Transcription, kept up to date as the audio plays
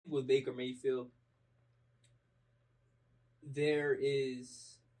with Baker Mayfield, there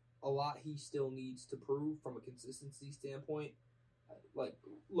is a lot he still needs to prove from a consistency standpoint. Like,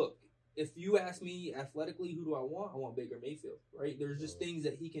 look, if you ask me athletically, who do I want? I want Baker Mayfield, right? There's just things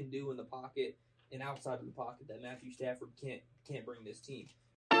that he can do in the pocket and outside of the pocket that Matthew Stafford can't bring this team.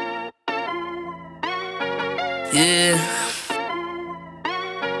 Yeah.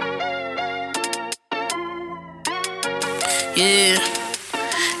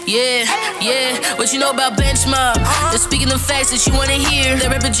 What you know about bench mob? They're speaking the facts that you wanna hear. They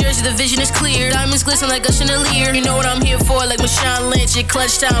rep a jersey, the vision is clear. Diamonds glisten like a chandelier. You know what I'm here for, like Marshawn Lynch. At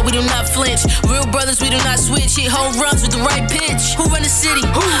clutch time, we do not flinch. Real brothers, we do not switch. Hit home runs with the right pitch. Who run the city?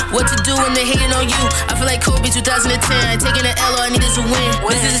 What to do when they hating on you? I feel like Kobe 2010. Taking the L, all I need is a win.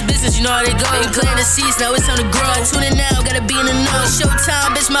 Business is business, you know how they go. They playing the seats, now it's time to grow. Tune in now, gotta be in the know.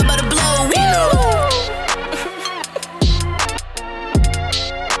 Showtime, bitch, my about to blow. You know.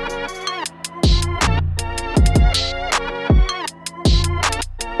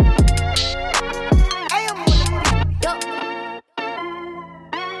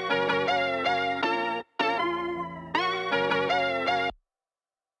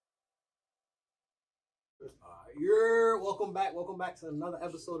 Welcome back to another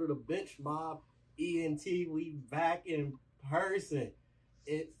episode of the Bench Mob ENT. We back in person.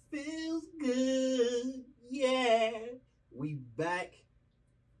 It feels good, yeah. We back.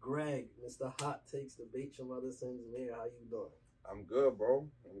 Greg, Mr. Hot Takes, debate your mother sins me. How you doing? I'm good, bro.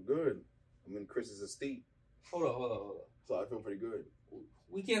 I'm good. I'm in Chris's estate. Hold on. So I feel pretty good.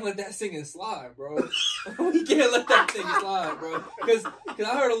 We can't let that singing slide, bro. We can't let that thing slide, bro. Because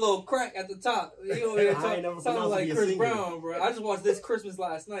I heard a little crack at the top. You know, sounded like Chris Brown, bro. I just watched This Christmas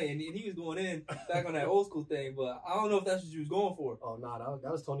last night, and he was going in back on that old school thing, but I don't know if that's what you was going for. Oh, nah, that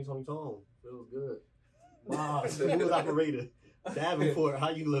was Tony Tone. Feels good. Wow, smooth operator. Davenport, how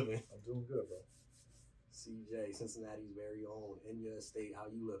you living? I'm doing good, bro. CJ, Cincinnati's very own. In your estate, how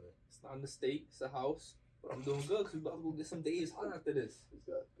you living? It's not in the state, it's a house. But I'm doing good because we're about to go get some days hot after this.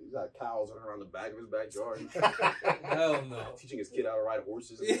 He's got cows running around the back of his backyard. Hell no. Teaching his kid how to ride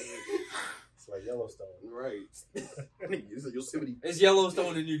horses. It's like Yellowstone. Right. It's like Yosemite. It's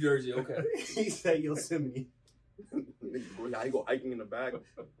Yellowstone in New Jersey, okay. He said Yosemite. How you go hiking in the back?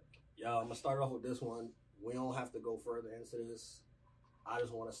 Yeah, I'm going to start off with this one. We don't have to go further into this. I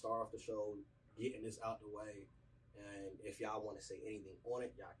just want to start off the show getting this out the way. And if y'all want to say anything on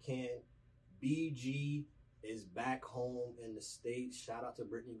it, y'all can. BG is back home in the States. Shout out to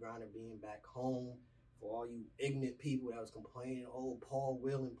Brittany Griner being back home. For all you ignorant people that was complaining, Paul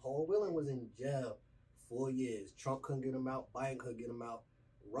Whelan. Paul Whelan was in jail 4 years. Trump couldn't get him out. Biden couldn't get him out.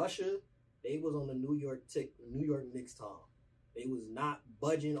 Russia, they was on the New York Knicks time. They was not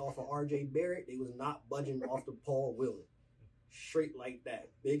budging off of RJ Barrett. They was not budging off the Paul Whelan. Straight like that.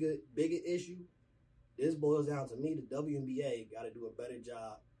 Bigger issue. This boils down to me. The WNBA got to do a better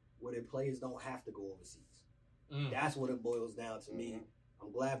job where their players don't have to go overseas. That's what it boils down to me.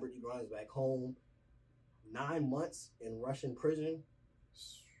 I'm glad Brittany Griner's back home. 9 months in Russian prison.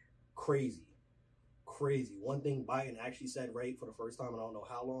 Crazy. One thing Biden actually said right for the first time in I don't know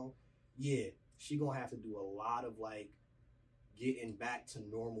how long. Yeah, she gonna have to do a lot of like getting back to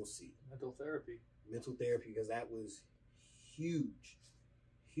normalcy. Mental therapy, because that was huge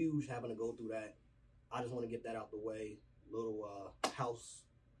having to go through that. I just want to get that out the way. Little house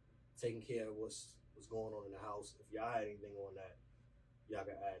taking care of what's going on in the house. If y'all had anything on that, y'all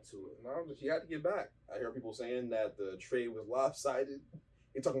can add to it. No, she had to get back. I hear people saying that the trade was lopsided.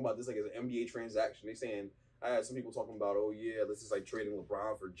 They're talking about this like as an NBA transaction. They saying, I had some people talking about, oh yeah, this is like trading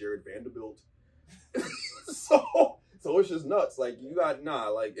LeBron for Jared Vanderbilt. so it's just nuts. Like you got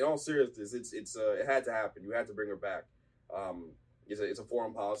like in all seriousness, it had to happen. You had to bring her back. It's a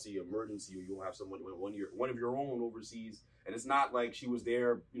foreign policy emergency. You'll have someone one of your own overseas, and it's not like she was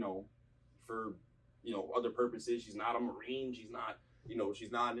there, for other purposes. She's not a Marine. She's not,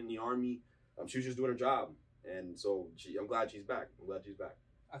 she's not in the Army. She was just doing her job, and so I'm glad she's back.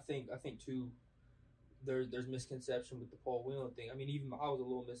 I think too. There's misconception with the Paul Whelan thing. I mean, even I was a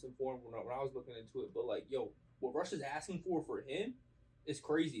little misinformed when I was looking into it. But like, what Russia's asking for him is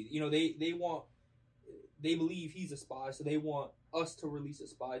crazy. They believe he's a spy, so they want us to release a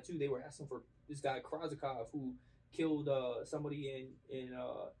spy too. They were asking for this guy Krasnikov who killed somebody in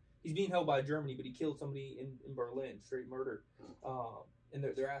he's being held by Germany, but he killed somebody in Berlin, straight murder. And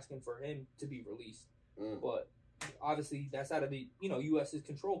they're asking for him to be released. But obviously that's out of the U.S.'s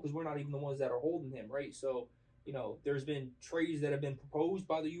control because we're not even the ones that are holding him, right? So there's been trades that have been proposed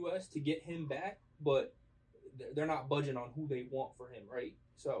by the U.S. to get him back, but they're not budging on who they want for him, right?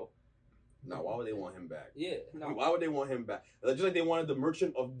 So No, why would they want him back? Yeah, no. Why would they want him back? Just like they wanted the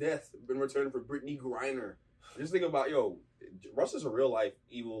Merchant of Death in return for Brittany Griner. Just think about, Russia's a real life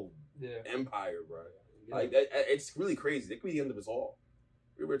evil empire, bro. Yeah. Like it's really crazy. That could be the end of us all.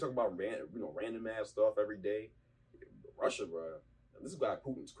 We were talking about random ass stuff every day. Russia, bro. This guy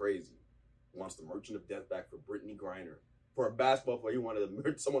Putin's crazy. He wants the Merchant of Death back for Brittany Griner. For a basketball player, he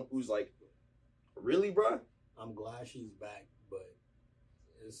wanted someone who's like, really, bro? I'm glad she's back, but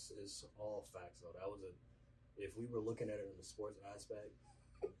it's all facts though. That was if we were looking at it in the sports aspect,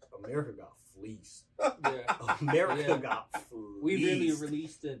 America got fleeced. Yeah. America got fleeced. We really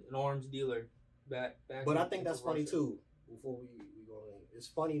released an arms dealer back. But I think that's funny too. Before we go in, it's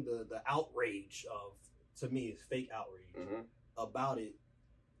funny the outrage of, to me, it's fake outrage about it.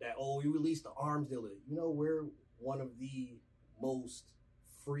 That we released the arms dealer. We're one of the most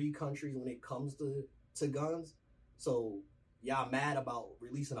free countries when it comes to guns. So y'all mad about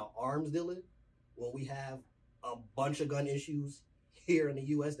releasing an arms dealer when we have a bunch of gun issues here in the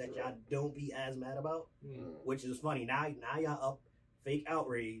U.S. that y'all don't be as mad about, which is funny. Now y'all up fake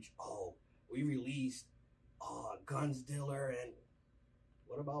outrage. Oh, we released guns dealer, and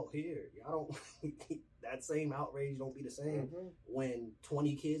what about here? Y'all don't. That same outrage don't be the same when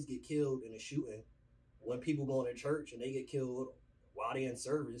 20 kids get killed in a shooting, when people go into church and they get killed while they're in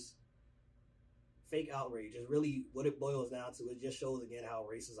service. Fake outrage is really what it boils down to. It just shows again how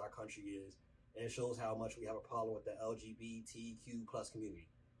racist our country is, and it shows how much we have a problem with the LGBTQ plus community.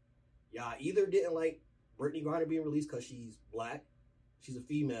 Y'all either didn't like Brittany Griner being released because she's black, she's a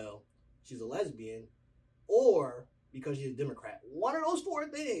female, she's a lesbian, or because she's a Democrat. One of those four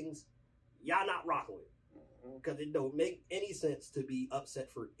things, y'all not rocking with. Because it don't make any sense to be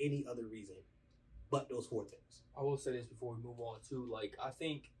upset for any other reason but those four things. I will say this before we move on too. Like, I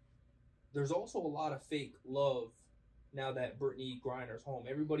think there's also a lot of fake love now that Brittany Griner's home.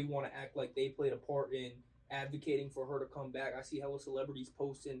 Everybody want to act like they played a part in advocating for her to come back. I see hella celebrities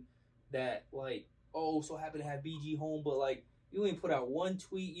posting that, like, oh, so happy to have BG home, but like, you ain't put out one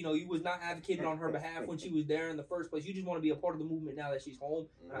tweet. You was not advocating on her behalf when she was there in the first place. You just want to be a part of the movement now that she's home.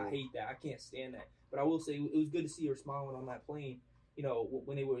 And I hate that. I can't stand that. But I will say it was good to see her smiling on that plane.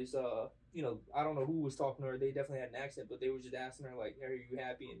 When it was, I don't know who was talking to her. They definitely had an accent, but they were just asking her, like, are you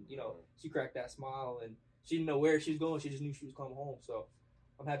happy? And, she cracked that smile, and she didn't know where she was going. She just knew she was coming home. So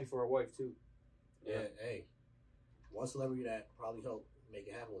I'm happy for her wife, too. Yeah, hey. One celebrity that probably helped make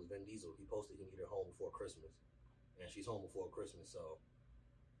it happen was Vin Diesel. He posted he needed her home before Christmas. And she's home before Christmas, so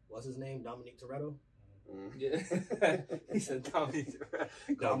what's his name? Dominique Toretto? Yeah. He said Dominique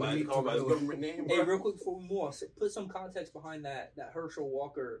Toretto. Dominique Toretto. Government name, bro. Hey, real quick before we move on, put some context behind that Herschel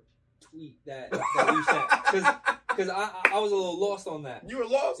Walker tweet that you sent. Because I was a little lost on that. You were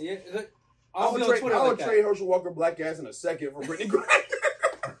lost? Yeah. I would trade Herschel Walker black ass in a second for Brittany Griner.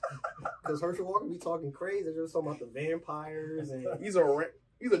 Because Herschel Walker be talking crazy. They're just talking about the vampires and He's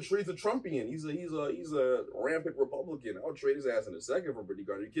a Trumpian. He's a rampant Republican. I'll trade his ass in a second for Brittany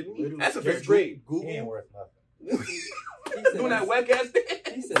Griner. Are you kidding me? That's a fair trade. Google. He ain't worth nothing. Doing that whack ass thing.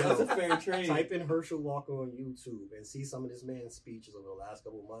 He said that's a fair trade. Type in Herschel Walker on YouTube and see some of this man's speeches over the last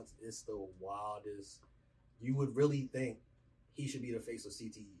couple of months. It's the wildest. You would really think he should be the face of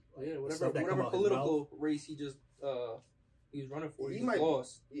CTE. Like, yeah, whatever political race he just he was running for, he just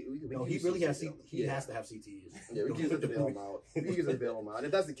lost. He really has. He has to have CTE. Yeah, we can bail him out. We can bail him out. And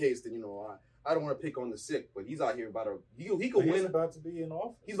if that's the case, then I don't want to pick on the sick, but he's out here about to. He could win. He's about to be in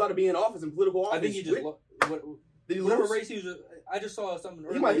office. He's about to be in office in political office. I think he just whatever race he was. I just saw something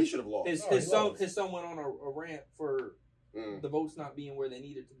earlier. He should have lost. His son went on a rant for the votes not being where they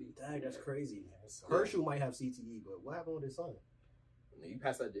needed to be. Dang, that's crazy. Herschel might have CTE, but what happened with his son? You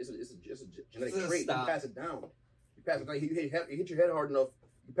pass that. It's a genetic trait. You pass it down. You pass it. Like, you hit your head hard enough.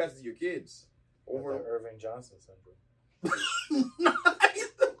 You pass it to your kids. Over Irving Johnson syndrome.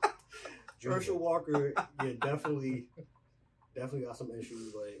 Herschel Walker, yeah, definitely got some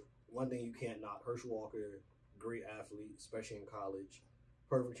issues. But one thing you can't knock, Herschel Walker, great athlete, especially in college.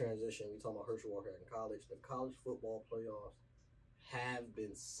 Perfect transition. We talking about Herschel Walker in college. The college football playoffs have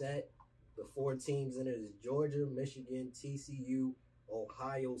been set. The 4 teams in it is Georgia, Michigan, TCU,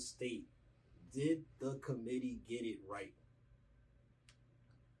 Ohio State. Did the committee get it right?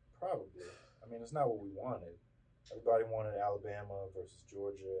 Probably. I mean, it's not what we wanted. Everybody wanted Alabama versus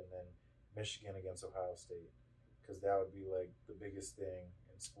Georgia and then Michigan against Ohio State because that would be like the biggest thing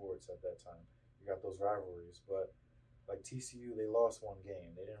in sports at that time. You got those rivalries, but like TCU, they lost one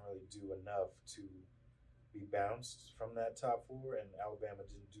game. They didn't really do enough to be bounced from that top 4, and Alabama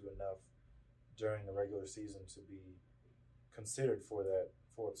didn't do enough during the regular season to be considered for that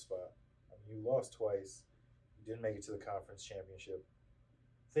 4th spot. I mean, you lost twice. You didn't make it to the conference championship.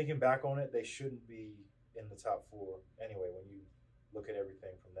 thinking back on it, they shouldn't be in the top 4 anyway. When you look at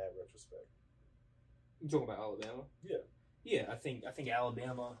everything from that retrospect. You talking about Alabama? Yeah. Yeah, I think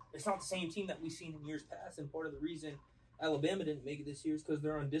Alabama. It's not the same team that we've seen in years past, and part of the reason Alabama didn't make it this year is because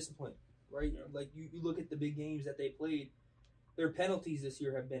they're undisciplined, right? Yeah. Like you look at the big games that they played. Their penalties this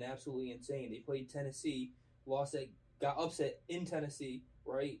year have been absolutely insane. They played Tennessee, got upset in Tennessee,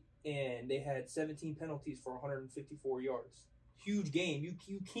 right? And they had 17 penalties for 154 yards. Huge game.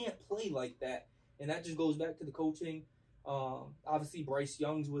 You can't play like that, and that just goes back to the coaching. Obviously, Bryce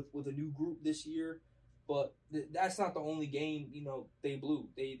Young's with a new group this year, but that's not the only game they blew.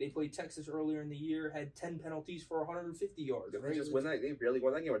 They played Texas earlier in the year, had 10 penalties for 150 yards. Did Right? they just win that? They barely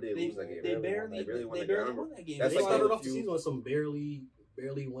won that game, or did they lose that game? They barely won that game. won that game. That's They like started the off the few- season with some barely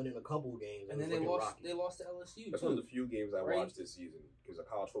winning a couple games, and then it was they looking lost. rocky. They lost to LSU. That's too. one of the few games I Right. watched this season because the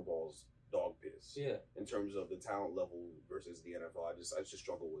college football's dog piss. Yeah, In terms of the talent level versus the NFL, I just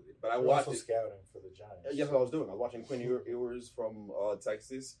struggle with it. But I We're watched also it. scouting for the Giants. Yes, what I was doing. I was watching Quinn Ewers from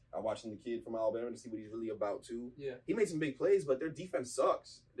Texas. I'm watching the kid from Alabama to see what he's really about too. yeah. He made some big plays, but their defense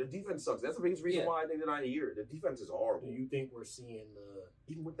sucks. That's the biggest reason Yeah. why I think they're not here. Their defense is horrible. Do you think we're seeing the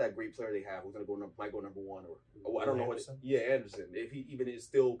Even with that great player they have, who's might go number 1 or I don't know what. Anderson? Yeah, Anderson. If he even is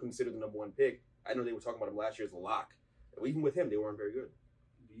still considered the number 1 pick, I know they were talking about him last year as a lock. Even with him, they weren't very good.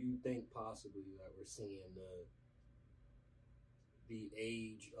 Do you think possibly that we're seeing the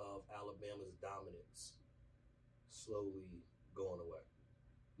age of Alabama's dominance slowly going away?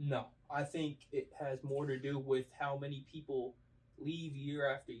 No, I think it has more to do with how many people leave year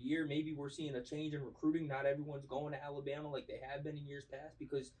after year. Maybe we're seeing a change in recruiting. Not everyone's going to Alabama like they have been in years past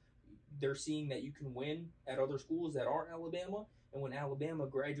because they're seeing that you can win at other schools that aren't Alabama. And when Alabama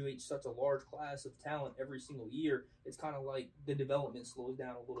graduates such a large class of talent every single year, it's kind of like the development slows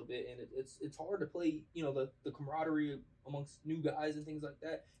down a little bit, and it's hard to play. The camaraderie amongst new guys and things like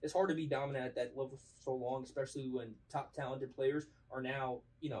that. It's hard to be dominant at that level for so long, especially when top talented players are now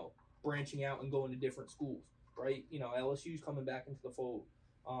branching out and going to different schools. Right? LSU's coming back into the fold.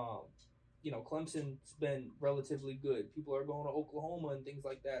 Clemson's been relatively good. People are going to Oklahoma and things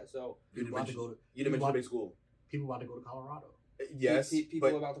like that. So You didn't About to mention, go to you didn't mention a big school. people about to go to Colorado. Yes, people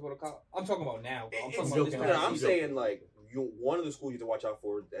but are about to go to college. I'm talking about now. Bro. I'm it's talking about this joking. past I'm season. saying like one of the schools you have to watch out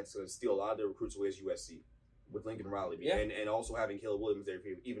for that's going to steal a lot of their recruits away is USC with Lincoln Riley, Yeah. and also having Caleb Williams there for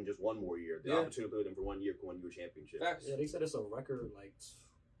even just one more year. The Yeah. opportunity to play with him for 1 year, win you a championship. Facts. Yeah, they said it's a record like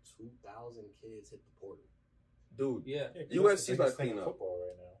 2,000 kids hit the portal. Dude, Yeah. Yeah, 'cause USC that's the is about to biggest thing clean in up. football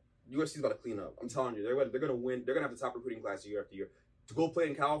right now. USC's about to clean up. I'm telling you, they're going to win. They're going to have the top recruiting class year after year. To go play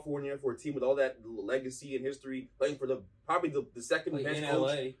in California for a team with all that legacy and history, playing for probably the second Like best in coach.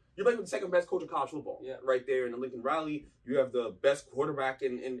 LA. You're playing with the second best coach of college football. Yeah. Right there in the Lincoln Riley. You have the best quarterback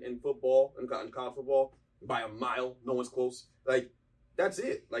in football, in college football, by a mile. No one's close. Like, that's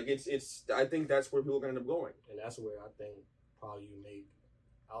it. Like, it's. I think that's where people are going to end up going. And that's where I think probably you make,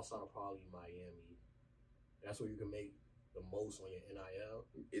 outside of probably Miami, that's where you can make the most on your NIL.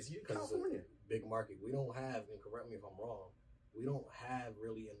 Is he in Because it's a California? big market. We don't have, and correct me if I'm wrong, we don't have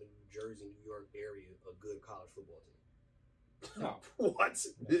really in the New Jersey, New York area a good college football team. No. What?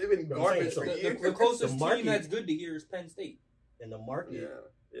 They've been No, I'm garbage saying for The, years. the closest The market- team that's good to here is Penn State. And the market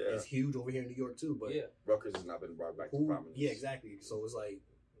Yeah. is huge over here in New York too. But Yeah. Rutgers has not been brought back to who? prominence. Yeah, exactly. So it's like,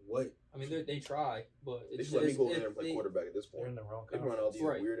 what? I mean, they try, but They it's should let me just- go over there and play they- quarterback at this They're in point. the wrong They run all conference. these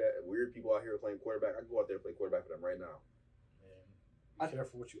Right. weird people out here playing quarterback. I can go out there and play quarterback for them right now. Man, be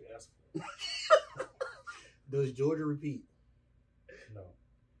careful what you ask for. Does Georgia repeat? No.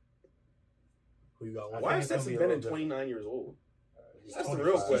 Who you got? I One? Why think is it's gonna be Stetson a Bennett little 29 years old? He's That's the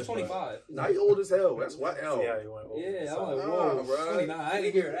real 25, question. He's 25. Now he's old as hell. That's what Yeah, hell. he went over Yeah, the I'm side. like, Nah, whoa, bro. 29. I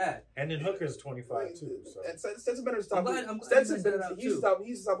didn't hear that. And then Hooker's 25 too. So Stetson Bennett I'm stopped. glad you Stetson said that Bennett. out, He used too.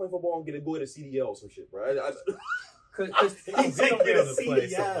 to stop playing football and go to CDL or some shit, bro. Because he don't get able to play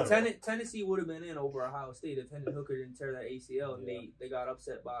Yeah. somewhere. Tennessee would have been in over Ohio State if Hendon Hooker didn't tear that ACL, and Yeah. they got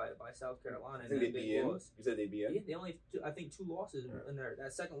upset by South Carolina I in think that they'd big be in. loss. You said they'd be in. Yeah, they only have I think 2 losses in there.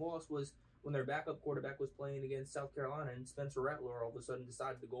 That second loss was when their backup quarterback was playing against South Carolina, and Spencer Rattler all of a sudden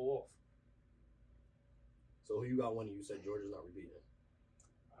decided to go off. So who you got winning? You said Georgia's not repeating.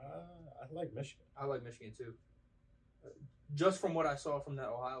 I like Michigan. I like Michigan too. Just from what I saw from that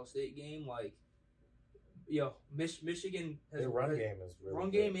Ohio State game, like, Michigan has Their run game is really run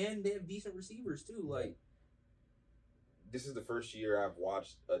good. game, and they have decent receivers too. Like, This is the first year I've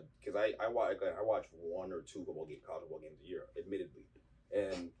watched because I watch 1 or 2 college football games a year, admittedly,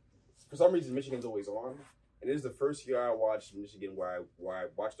 and for some reason Michigan's always on. And it is the first year I watched Michigan where I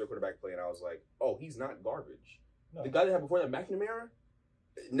watched their quarterback play, and I was like, oh, he's not garbage. No. The guy they had before that, McNamara,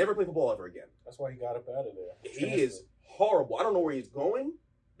 never played football ever again. That's why he got up out of there. He is horrible. I don't know where he's going,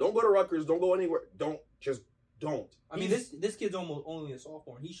 Don't go to Rutgers. Don't go anywhere. Don't. I mean, this kid's almost only a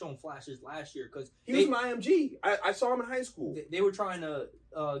sophomore. And he's shown flashes last year because he was my IMG. I saw him in high school. They were trying to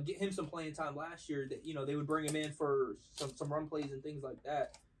get him some playing time last year. That they would bring him in for some run plays and things like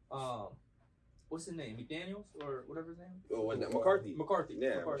that. What's his name? McDaniels or whatever his name? Oh, wasn't that McCarthy? McCarthy.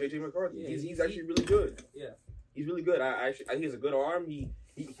 Yeah, McCarthy. JJ McCarthy. Yeah, he's actually really good. Yeah, he's really good. I think he has a good arm.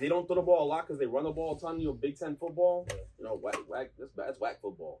 They don't throw the ball a lot because they run the ball a ton. Big Ten football. Whack. That's whack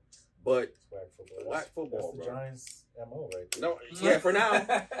football. But whack football. That's the Giants' MO right there. No, yeah. For now,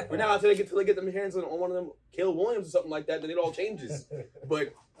 until they get them hands on one of them, Caleb Williams or something like that, then it all changes.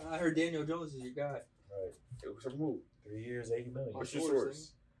 But I heard Daniel Jones is your guy. Right. It was a move. 3 years, $80 million. What's your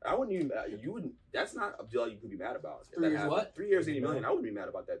source? I wouldn't even. You wouldn't. That's not a deal you could be mad about. 3 years what? 3 years, $80 million. I wouldn't be mad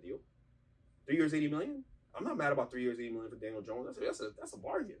about that deal. 3 years, $80 million. I'm not mad about 3 years, $80 million for Daniel Jones. That's a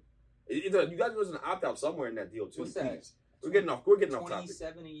bargain. You guys there's an opt out somewhere in that deal too. What's that? Please. We're getting off topic.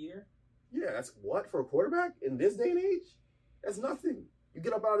 27 a year. Yeah, that's what for a quarterback in this day and age. That's nothing. You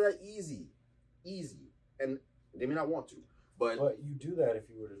get up out of that easy, and they may not want to, but you do that if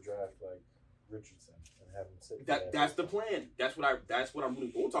you were to draft like Richardson and have him sit. That's the plan. That's what I'm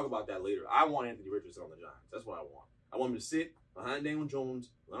rooting for. We'll talk about that later. I want Anthony Richardson on the Giants. That's what I want. I want him to sit behind Daniel Jones,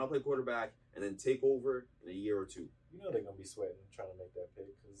 learn how to play quarterback, and then take over in a year or two. They're gonna be sweating trying to make that pick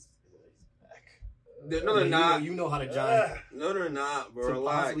because he's back. No, they're not. You know how the Giants. No, they're not, bro. To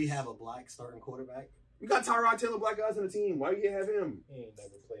possibly have a black starting quarterback. You got Tyrod Taylor, black guys on the team. Why you can't have him? He ain't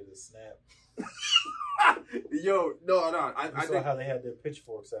never played a snap. Yo, no. I saw how they had their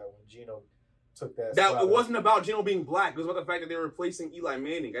pitchforks out when Geno took that. It wasn't about Geno being black. It was about the fact that they were replacing Eli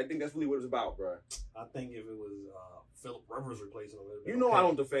Manning. I think that's really what it was about, bro. I think if it was Philip Rivers replacing him, I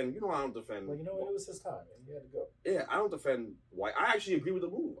don't defend. I don't defend. Well, it was his time, and he had to go. Yeah, I don't defend White. I actually agree with the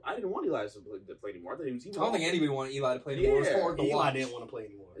move. I didn't want Eli to play anymore. I don't think anybody wanted Eli to play anymore. Yeah, Eli didn't want to play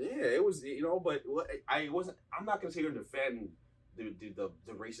anymore. Yeah, it was but I wasn't. I'm not gonna sit here and defend the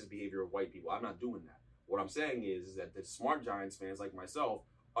racist behavior of white people. I'm not doing that. What I'm saying is that the smart Giants fans like myself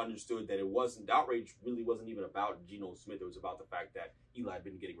understood that the outrage really wasn't even about Geno Smith. It was about the fact that Eli had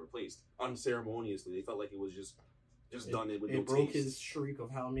been getting replaced unceremoniously. They felt like it was just done it with no taste. It broke his streak of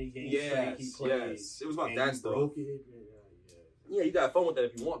how many games straight he played. Yes, it was about that stuff. Broke it. Yeah, you got fun with that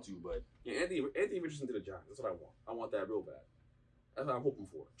if you want to, but yeah, Anthony Richardson to the Giants. That's what I want. I want that real bad. That's what I'm hoping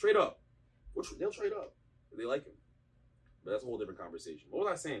for. Trade up. They'll trade up if they like him. But that's a whole different conversation. What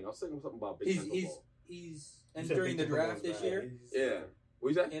was I saying? I was saying something about Big Ten football. He's entering the draft this year. Yeah.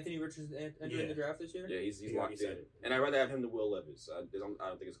 What is that? Anthony Richardson entering the draft this year? Yeah, he's locked in. And I'd rather have him than Will Levis. I don't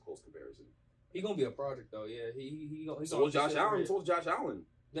think it's a close comparison. He's gonna be a project though. Yeah, he so was Josh Allen. So was Josh Allen.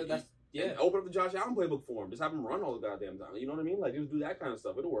 Yeah. Open up the Josh Allen playbook for him. Just have him run all the goddamn time. You know what I mean? Like just do that kind of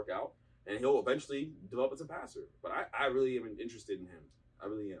stuff. It'll work out, and he'll eventually develop as a passer. But I really am interested in him. I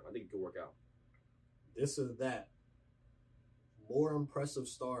really am. I think it could work out. This or that. More impressive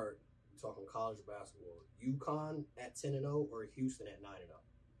start. We're talking college basketball. UConn at 10-0 or Houston at 9-0.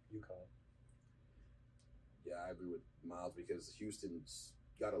 UConn. Yeah, I agree with Miles because Houston's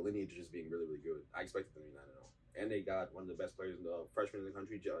got a lineage of just being really, really good. I expected them to be 9-0. And they got one of the best players in the freshman in the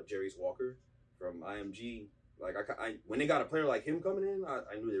country, Jarius Walker from IMG. Like I when they got a player like him coming in,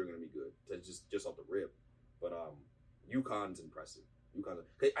 I knew they were going to be good. Just off the rip. But UConn's impressive.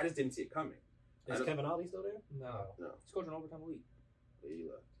 I just didn't see it coming. Is Kevin Ollie still there? No. He's coaching overtime league.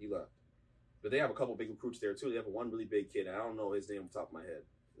 Yeah, he left. But they have a couple big recruits there too. They have one really big kid. I don't know his name off the top of my head.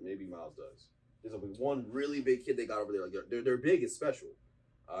 Maybe Miles does. There's one really big kid they got over there. Like they're big. It's special.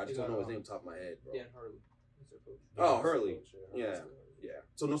 I just don't know his name off the top of my head, bro. Dan Hurley. Oh, Hurley. Yeah.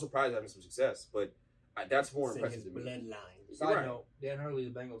 So no surprise having some success, but that's more impressive to me. Bloodline. Side note: Dan Hurley,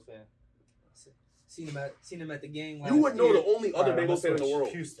 the Bengals fan. Seen him at the game last year. You would know the only other right, Bengals fan in the world.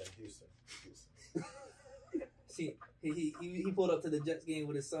 Houston. See, he pulled up to the Jets game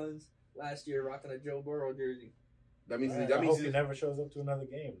with his sons last year, rocking a Joe Burrow jersey. That means he never shows up to another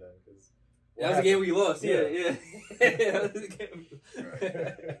game then, because that was the game we lost. Yeah.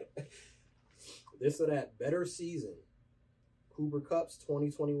 This or that better season: Cooper Kupp's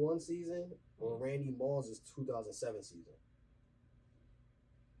 2021 season or Randy Moss's 2007 season.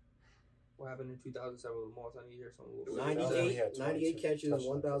 What happened in 2007 with Moss? I need to hear something. 98 catches,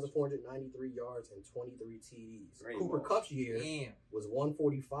 1,493 yards, and 23 TDs. Randy Cooper Moss. Kupp's year was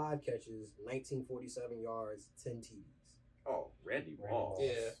 145 catches, 1947 yards, 10 TDs. Oh, Randy Moss.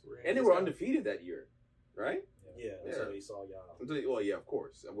 Yeah. And they were undefeated that year, right? Yeah, until they saw y'all. Well, yeah, of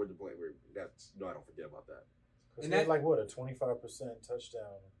course. We're the blame. I don't forget about that. Because they had like, what, a 25%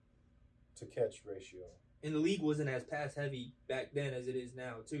 touchdown to catch ratio. And the league wasn't as pass heavy back then as it is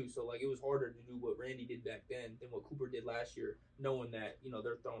now too. So like it was harder to do what Randy did back then than what Cooper did last year, knowing that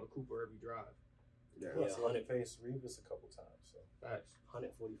they're throwing a Cooper every drive. Yeah. Plus, he had faced Revis a couple times. So Facts.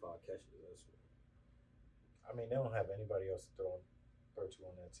 145 catches. I mean, they don't have anybody else to throw to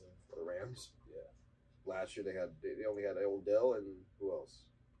on that team. For the Rams. Yeah. Last year they only had Odell and who else?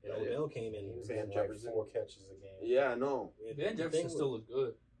 And Odell came in. He was Van getting like Jefferson. 4 catches a game. Yeah, I know. Van Jefferson still looked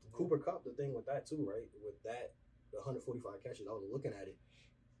good. Cooper Kupp, the thing with that too, right? With that, the 145 catches, I was looking at it.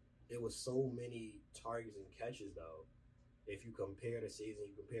 It was so many targets and catches though. If you compare the season,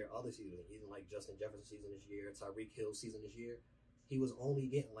 you compare other seasons, even like Justin Jefferson's season this year, Tyreek Hill's season this year, he was only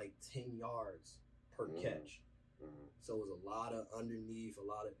getting like 10 yards per catch. Mm-hmm. So it was a lot of underneath,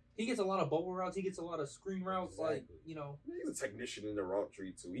 He gets a lot of bubble routes. He gets a lot of screen routes. Exactly. Like He's a technician in the route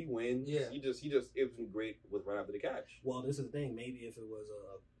tree too. He wins. Yeah. He just isn't great with right after the catch. Well, this is the thing. Maybe if it was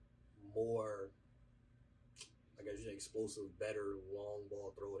a more, I guess, explosive, better long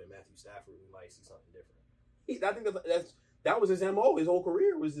ball thrower than Matthew Stafford, we might see something different. I think that was his MO. His whole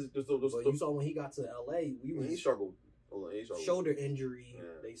career was But you saw when he got to LA, he struggled. He struggled. Shoulder injury. Yeah.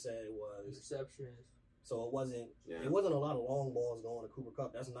 They said it was. interceptions. So it wasn't. Yeah. It wasn't a lot of long balls going to Cooper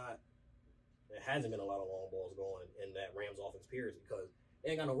Kupp. That's not. It hasn't been a lot of long balls going in that Rams offense period because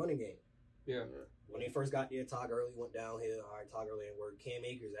they ain't got no running game. Yeah. When they first got there, Todd Gurley went downhill. All right, Todd Gurley ain't work. Cam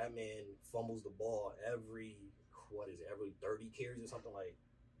Akers, that man fumbles the ball every 30 carries or something like.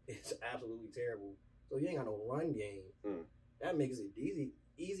 It's absolutely terrible. So you ain't got no run game. Mm. That makes it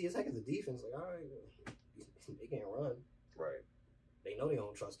easy as heck as a defense. Like, all right, they can't run. Right. They know they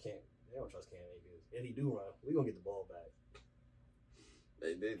don't trust Cam. They don't trust Cam Akers. If he do run, we gonna get the ball back.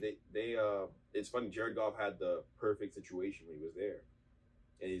 They it's funny. Jared Goff had the perfect situation when he was there,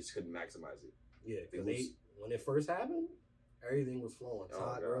 and he just couldn't maximize it. Yeah, because when it first happened, everything was flowing. Oh,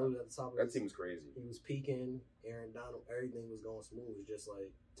 Todd God. Gurley at the top of That team was crazy. he was peaking. Aaron Donald, everything was going smooth. It's just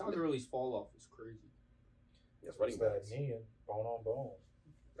like Todd Gurley's fall off is crazy. That's running It's that backs. knee and bone on bone.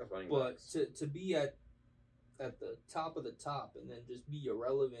 That's running But backs. to be at the top of the top and then just be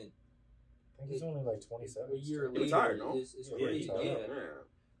irrelevant I think he's only like 27. a year He later retired, no? is Yeah, crazy. he retired. Yeah.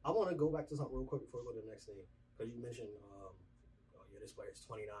 I want to go back to something real quick before we go to the next thing because you mentioned, this player's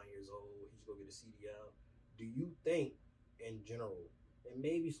 29 years old. He should go get a CDL. Do you think, in general, and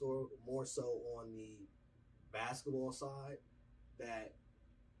maybe more so on the basketball side, that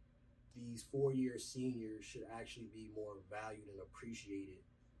these 4-year seniors should actually be more valued and appreciated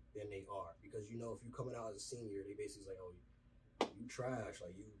than they are? Because if you're coming out as a senior, they basically say, "Oh, you trash.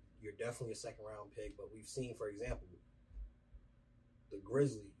 Like you're definitely a second round pick." But we've seen, for example, the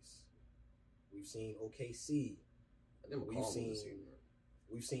Grizzlies. We've seen OKC.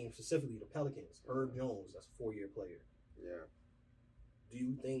 We've seen specifically the Pelicans. Herb Jones, that's a 4-year player. Yeah. Do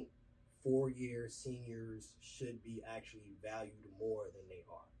you think 4-year seniors should be actually valued more than they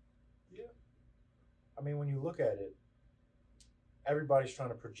are? Yeah. I mean, when you look at it, everybody's trying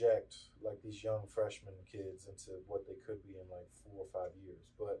to project like these young freshman kids into what they could be in like 4 or 5 years.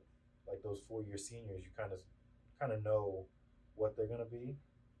 But like those 4-year seniors, you kind of know what they're gonna be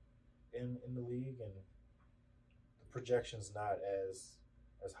in the league, and the projection's not as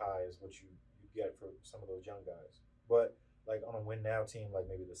high as what you get for some of those young guys. But like on a win now team, like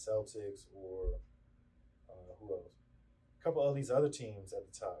maybe the Celtics or who else? A couple of these other teams at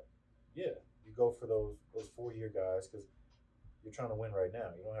the top. Yeah, you go for those 4-year guys because you're trying to win right now.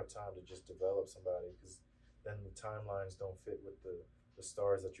 You don't have time to just develop somebody because then the timelines don't fit with the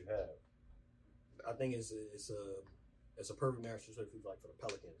stars that you have. I think it's a perfect marriage, specifically like for the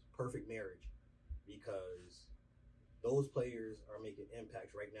Pelicans. Perfect marriage because those players are making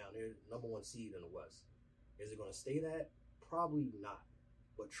impacts right now. They're number 1 seed in the West. Is it going to stay that? Probably not.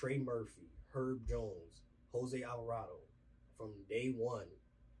 But Trey Murphy, Herb Jones, Jose Alvarado, from day one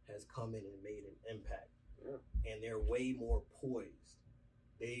has come in and made an impact. Yeah. And they're way more poised.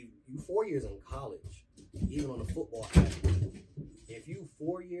 You 4 years in college, even on the football aspect, if you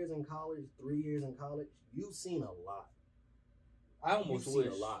 4 years in college, 3 years in college, you've seen a lot. I almost You've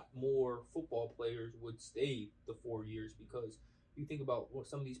seen wish a lot. more football players would stay the 4 years because you think about what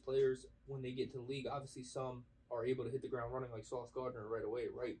some of these players, when they get to the league, obviously some are able to hit the ground running like Sauce Gardner right away,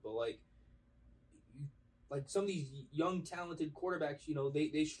 right? But like some of these young talented quarterbacks,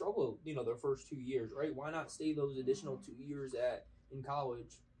 they struggle, their first 2 years, right? Why not stay those additional 2 years in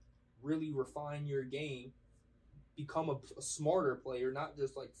college, really refine your game, become a smarter player, not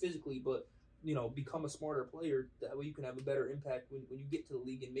just like physically, but become a smarter player. That way you can have a better impact when you get to the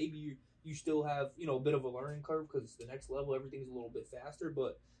league, and maybe you still have a bit of a learning curve because the next level everything's a little bit faster.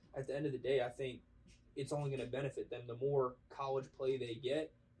 But at the end of the day, I think it's only going to benefit them. The more college play they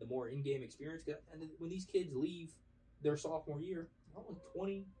get, the more in-game experience. And when these kids leave their sophomore year, they're only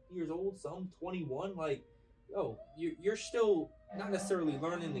 20 years old, some 21. Like, yo, you're still not necessarily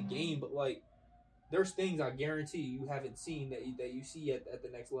learning the game, but like, there's things I guarantee you haven't seen that you see at the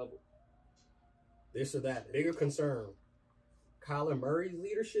next level. This or that. Bigger concern: Kyler Murray's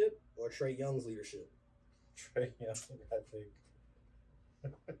leadership or Trae Young's leadership? Trae Young, I think.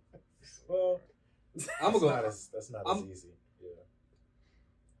 Well, I'm gonna go. That's not as easy. Yeah.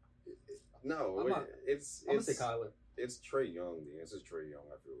 No, it's I'm gonna say Kyler. It's Trae Young. The answer is Trae Young.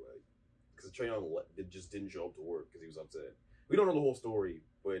 I feel like because Trae Young just didn't show up to work because he was upset. We don't know the whole story,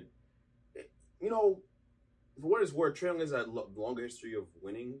 but you know, for what it's worth, Trae Young has a longer history of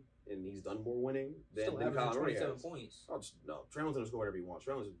winning, and he's done more winning than Kyler Murray has. Points. No, Trae Young's gonna score whatever he wants.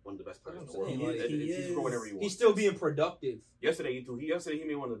 Trae Young is one of the best players in the That's what world. I'm saying. He can score whatever he wants. He's still being productive. Yesterday he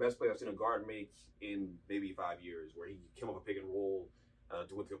made one of the best plays I've seen a guard make in maybe 5 years, where he came up a pick and roll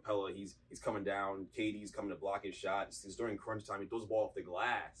with Capella. He's coming down. KD's coming to block his shot. It's during crunch time. He throws the ball off the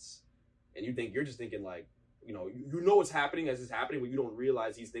glass, and you're just thinking like, you know what's happening as it's happening, but you don't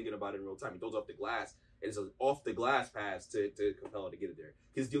realize he's thinking about it in real time. He throws off the glass, and it's an off the glass pass to Capella to get it there.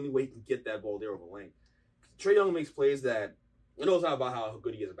 Because the only way he can get that ball there over length. Trae Young makes plays that, he knows about how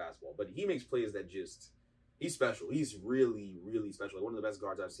good he is at basketball, but he makes plays that just, he's special. He's really, really special. Like one of the best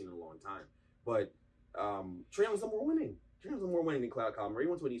guards I've seen in a long time. But Trae Young's done more winning. Trae Young's done more winning than Kyler Murray. He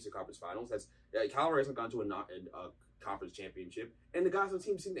went to an Eastern Conference Finals. Kyler hasn't gone to a conference championship, and the guys on the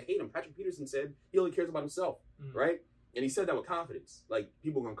team seem to hate him. Patrick Peterson said he only cares about himself, right? And he said that with confidence. Like,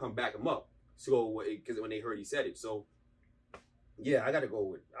 people are going to come back him up. So, because when they heard he said it. So, yeah, I'll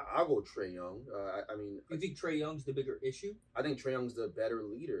go with Trae Young. I mean, you think Trae Young's the bigger issue? I think Trae Young's the better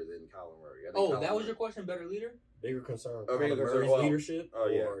leader than Kyler Murray. That was your question, better leader? Bigger concern: bigger Murray's concern, leadership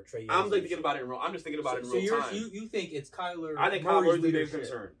or Trae Young's I'm thinking about it in real. I'm just thinking about it in real time. So you think it's Kyler? I think Kyler Murray's the bigger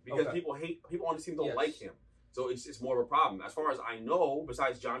concern because people on the team don't like him. So it's more of a problem. As far as I know,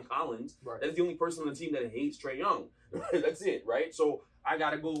 besides John Collins, that's the only person on the team that hates Trae Young. That's it, right? So I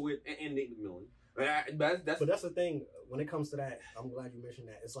got to go with and Nate McMillan. But that's the thing. When it comes to that, I'm glad you mentioned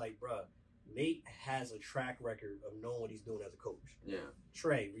that. It's like, bruh, Nate has a track record of knowing what he's doing as a coach. Yeah.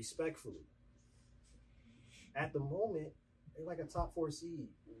 Trae, respectfully, at the moment, they're like a top 4 seed.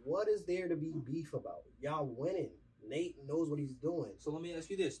 What is there to be beef about? Y'all winning. Nate knows what he's doing. So let me ask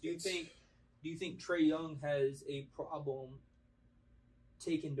you this: Do you think Trae Young has a problem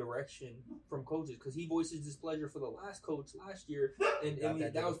taking direction from coaches? Because he voices displeasure for the last coach last year, and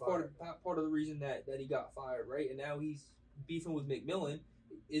that was part of the reason that he got fired, right? And now he's beefing with McMillan.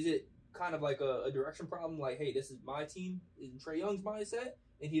 Is it kind of like a direction problem? Like, hey, this is my team in Trae Young's mindset,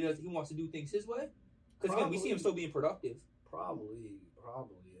 and he wants to do things his way. Because again, we see him still being productive. Probably.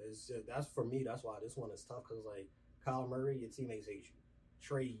 It's just, that's for me. That's why this one is tough. Because like Kyler Murray, your teammates hate you.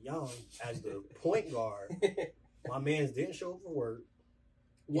 Trae Young as the point guard, my man's didn't show up for work.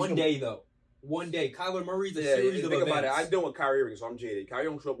 One day, Kyler Murray's a series of events. About it. I deal with Kyrie Irving, so I'm jaded. Kyrie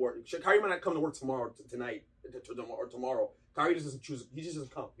don't show up work. Kyrie might not come to work tonight, or tomorrow. Kyrie just doesn't choose. He just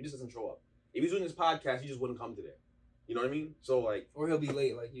doesn't come. He just doesn't show up. If he's doing this podcast, he just wouldn't come today. You know what I mean? So like, or he'll be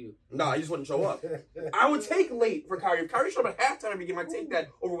late like you. Nah, he just wouldn't show up. I would take late for Kyrie. If Kyrie showed up at halftime every game, I'd take that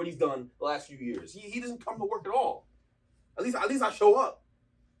over what he's done the last few years. He doesn't come to work at all. At least I show up.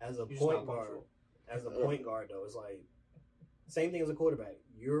 As a point guard, though, it's like same thing as a quarterback.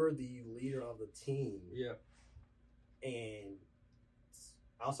 You're the leader of the team. Yeah. And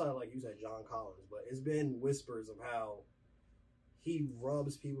outside of, like you said, John Collins, but it's been whispers of how he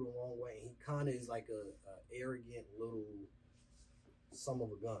rubs people the wrong way. He kind of is like a arrogant little son of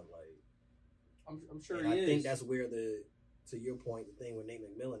a gun. Like, I'm sure and he I is. think that's where to your point, the thing with Nate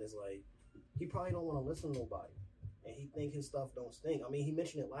McMillan is like, he probably don't want to listen to nobody. And he think his stuff don't stink. I mean, he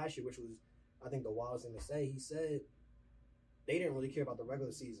mentioned it last year, which was, I think, the wildest thing to say. He said they didn't really care about the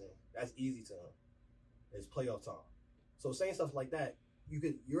regular season. That's easy to him. It's playoff time. So saying stuff like that,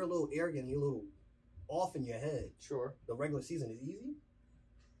 you're a little arrogant, you're a little off in your head. Sure. The regular season is easy.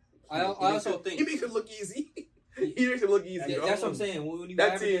 I also think he makes it look easy. He makes it look easy. Yeah, that's what I'm saying. When you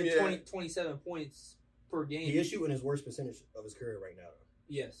average 27 points per game, he is shooting his worst percentage of his career right now.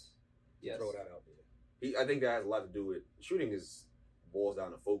 Yes. Throw that out there. I think that has a lot to do with shooting. Boils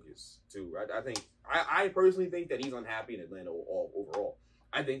down to focus too, right? I personally think that he's unhappy in Atlanta overall.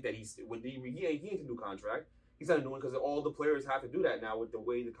 I think that he ain't a new contract. He's not a new one because all the players have to do that now with the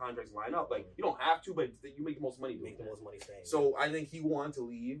way the contracts line up. Like, you don't have to, but you make the most money doing that. Staying. So I think he wanted to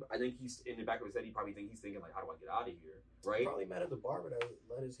leave. I think he's in the back of his head. He's thinking like, how do I get out of here? Right? He's probably mad at the barber that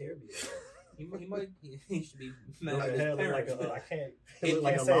let his hair be. He might. He should be mad Like at a his head look parents. like a- I can't. It looked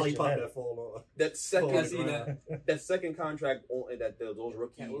like a say it's lollipop genetic. that fall on. That second, I see that. that second contract that those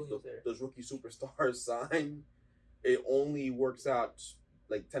rookies, Cat Williams there. those rookie superstars sign, it only works out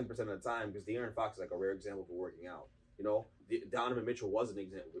like 10% of the time because De'Aaron Fox is like a rare example for working out. You know, Donovan Mitchell was an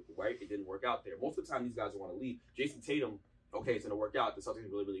example, right? It didn't work out there. Most of the time, these guys want to leave. Jason Tatum, okay, it's going to work out. The Celtics are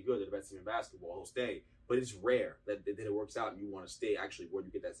really, really good. They're the best team in basketball. He'll stay. But it's rare that it works out and you want to stay actually where you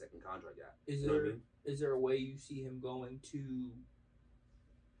get that second contract at. Is You know what I there mean? is there a way you see him going to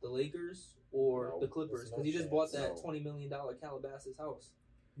the Lakers or No, the Clippers? there's no Because he just chance. bought that No. $20 million Calabasas house.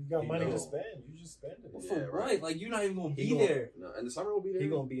 You got money No. to spend. You just spend it. But Yeah, for right. what? Like you're not even gonna He be gonna- there. No, and the summer will be there. He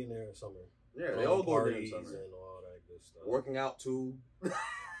gonna be in there in summer. Yeah, they all go there in parties summer. and all that good stuff. Working out too.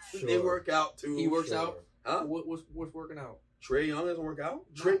 They Sure. work out too. He works Sure. out. Huh? What's working out? Trey Young doesn't work out.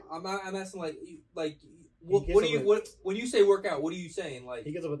 No, I'm asking like what gets do up you at- what when you say workout? What are you saying? Like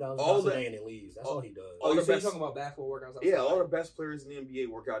He gets up 1,000 All shots a the- day and then leaves. That's all he does. all oh, the so you're best- talking about basketball workouts? Yeah, outside? all the best players in the NBA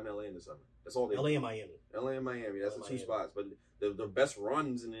work out in LA in the summer. That's all they LA do. and Miami. LA and Miami. That's the LA two and spots. But the best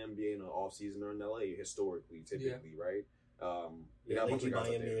runs in the NBA in the off season are in LA historically, typically, right? They Yeah, got a bunch lately of guys out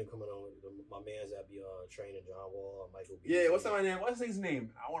Miami there. and coming on. My man's that be training John Wall, Michael B. Yeah, what's that name? What's his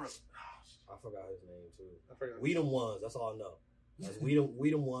name? I want to. I forgot his name too. I forgot. We them ones. That's all I know. That's we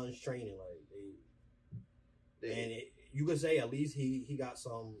them ones training like they. And you could say at least he got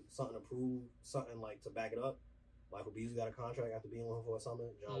something to prove, something like to back it up. Michael Beasley got a contract after being with him for a summer.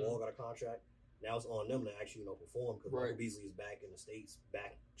 John Wall got a contract. Now it's on them to actually perform because Right. Michael Beasley is back in the States,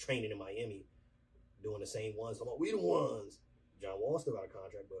 back training in Miami, doing the same ones. So I'm like, we the ones. John Wall still got a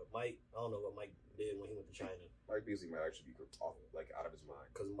contract, but Mike, I don't know what Mike did when he went to China Mike Beasley might actually be off, like out of his mind.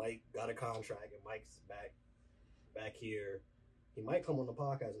 because Mike got a contract and Mike's back here. He might come on the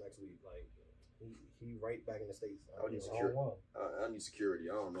podcast next week. Like he right back in the States. I would You use know. security. All I need security.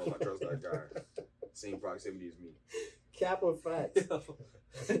 I don't know if I trust that guy. Same proximity as me. Kappa facts.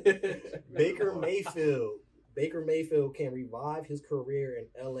 Baker Mayfield can revive his career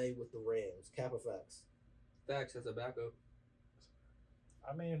in LA with the Rams. Kappa facts. Facts as a backup.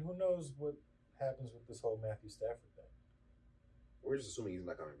 I mean, who knows what happens with this whole Matthew Stafford thing? We're just assuming he's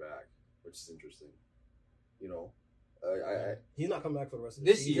not coming back, which is interesting. You know, He's not coming back for the rest of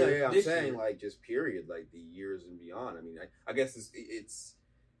This the yeah, season. year. I'm this saying year. like just period, like the years and beyond. I mean, I guess it's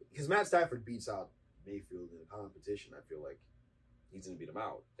because Matt Stafford beats out Mayfield in a competition. I feel like he's gonna beat him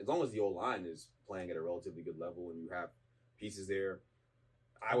out as long as the old line is playing at a relatively good level and you have pieces there.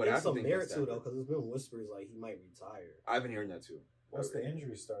 I would There's have to some think merit that's to it though, Stafford. because there's been whispers like he might retire. I've been hearing that too. Once the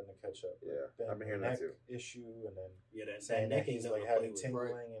injury's starting to catch up. Yeah, Then I've been hearing neck that too. issue, and then Yeah, that saying neck that ain't he's nothing like to play having with.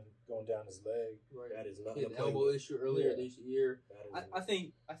 tingling and going down his leg. Right. That is He nothing to had play elbow with. issue earlier Yeah. this year. That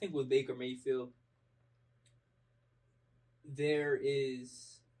is I think with Baker Mayfield, there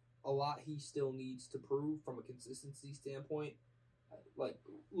is a lot he still needs to prove from a consistency standpoint. Like,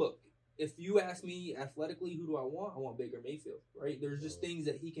 look, if you ask me athletically, who do I want? I want Baker Mayfield, right? There's just things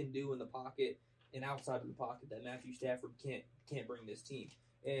that he can do in the pocket and outside of the pocket that Matthew Stafford can't bring this team.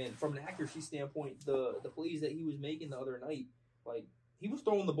 And from an accuracy standpoint, the plays that he was making the other night, like, he was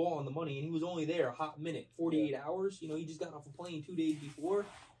throwing the ball on the money, and he was only there a hot minute, 48 hours. You know, he just got off a plane 2 days before,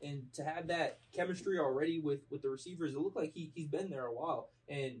 and to have that chemistry already with the receivers, it looked like he's been there a while,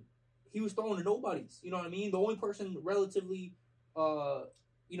 and he was throwing to nobodies. You know what I mean? The only person relatively,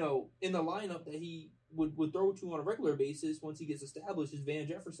 in the lineup that he would throw to on a regular basis once he gets established is Van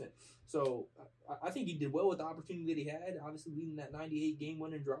Jefferson. So I think he did well with the opportunity that he had, obviously leading that 98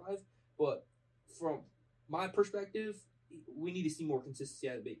 game-winning drive. But from my perspective, we need to see more consistency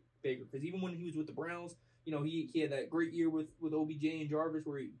out of Baker, because even when he was with the Browns, you know, he had that great year with OBJ and Jarvis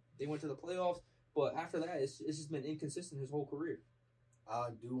where they went to the playoffs. But after that, it's just been inconsistent his whole career. I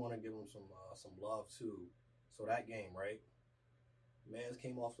do want to give him some love too. So that game, right? Mans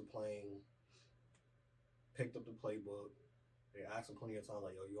came off the plane, picked up the playbook. They asked him plenty of times,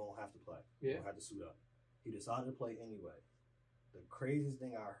 like, yo, you don't have to play. You Yeah. don't have to suit up. He decided to play anyway. The craziest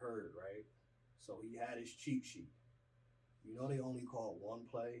thing I heard, right? So he had his cheat sheet. You know they only called one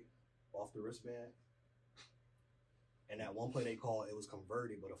play off the wristband? And that one play they called, it was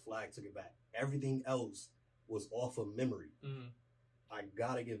converted, but a flag took it back. Everything else was off of memory. Mm-hmm. I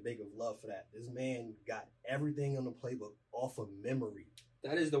gotta give Baker love for that. This man got everything on the playbook off of memory.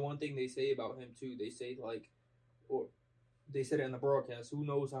 That is the one thing they say about him too. They say or they said it in the broadcast. Who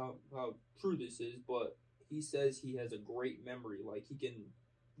knows how true this is? But he says he has a great memory. Like he can,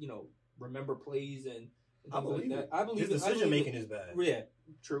 remember plays and I things like believe that. it. I believe His it. I decision believe making it. is bad. Yeah,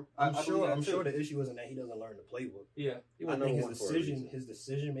 true. I'm I believe that too. sure the issue isn't that he doesn't learn the playbook. Yeah, I know think one for a reason. his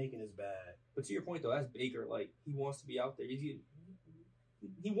decision making is bad. but to your point though, that's Baker. Like he wants to be out there.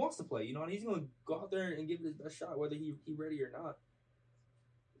 he wants to play, and he's going to go out there and give it his best shot, whether he ready or not.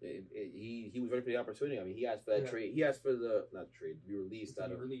 He was ready for the opportunity. I mean, he asked for that trade. He asked for not trade to be released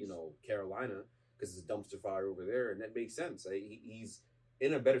out of Carolina because it's a dumpster fire over there, and that makes sense. He's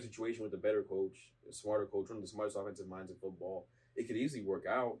in a better situation with a better coach, a smarter coach, one of the smartest offensive minds in football. It could easily work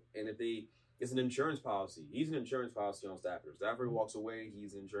out, and it's an insurance policy. He's an insurance policy on Stafford. Stafford walks away,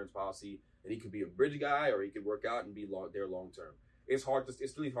 he's an insurance policy, and he could be a bridge guy, or he could work out and be there long term. It's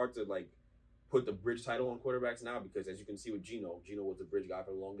really hard to like put the bridge title on quarterbacks now because, as you can see with Geno was the bridge guy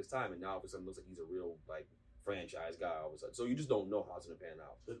for the longest time, and now all of a sudden looks like he's a real like franchise guy all of a sudden. So you just don't know how it's gonna pan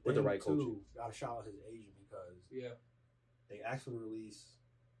out with the right coaching. Gotta shout out his agent because they actually released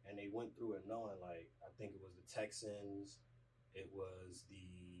and they went through it knowing like I think it was the Texans, it was the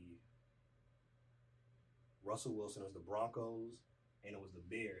Russell Wilson, it was the Broncos, and it was the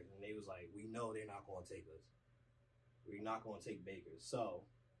Bears, and they was like, we know they're not gonna take us. We're not gonna take Baker, so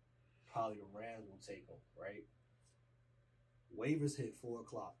probably the Rams will take him, right? Waivers hit 4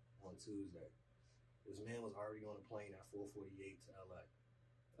 o'clock on Tuesday. This man was already on a plane at 4:48 to LA.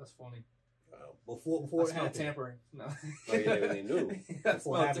 That's funny. Before That's it not happened, tampering. No. They knew. That's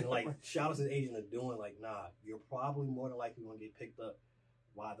before not it happened, tampering. like shout out to the agent of doing like, nah, you're probably more than likely gonna get picked up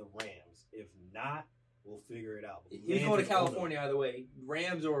by the Rams. If not, we'll figure it out. He was going to California either way,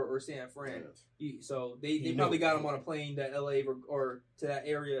 Rams or San Fran. So they probably got him on a plane to LA or to that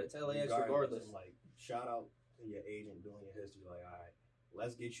area to LAX regardless. Like shout out to your agent doing your history. Like, all right,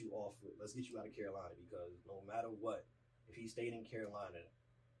 let's get you out of Carolina because no matter what, if he stayed in Carolina,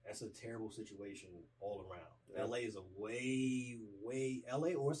 that's a terrible situation all around. Yeah. LA is a way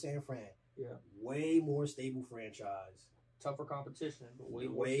LA or San Fran. Yeah. Way more stable franchise. Tougher competition, but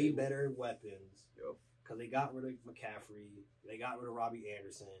way better weapons. Yep. Because they got rid of McCaffrey. They got rid of Robbie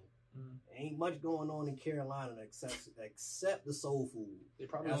Anderson. Mm. Ain't much going on in Carolina except the soul food. They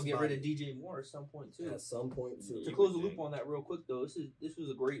probably gonna get rid of DJ Moore at some point too. At some point too. To close the loop on that real quick though, this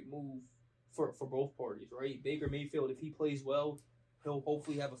was a great move for both parties, right? Baker Mayfield, if he plays well, he'll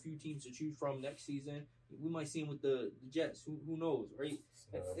hopefully have a few teams to choose from next season. We might see him with the Jets. Who knows, right?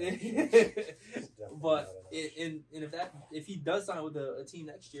 But if he does sign with a team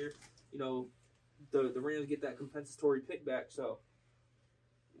next year, the Rams get that compensatory pick back. So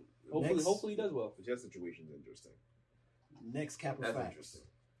hopefully he does well. The Jets situation's interesting. Next cap of That's facts. interesting.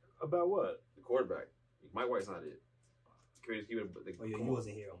 About what? The quarterback. Mike White's not it. You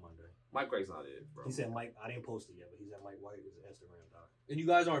wasn't here on Monday. Mike White's not it, bro. He said Mike. I didn't post it yet, but he said Mike White is an Instagram doc. And you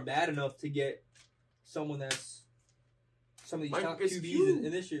guys aren't bad enough to get someone that's some of these Mike top is QBs huge.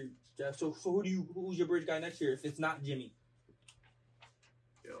 in this year, Jeff. So who's your bridge guy next year if it's not Jimmy?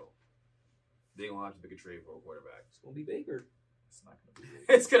 Yo, they gonna have to make a trade for a quarterback. It's gonna be Baker. It's not going to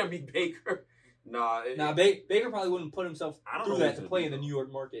be. It's gonna be Baker. Baker probably wouldn't put himself I don't through know that what's to gonna play be, in the though. New York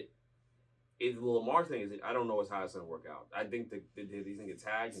market. The Lamar thing is, I don't know how it's gonna work out. I think he's gonna get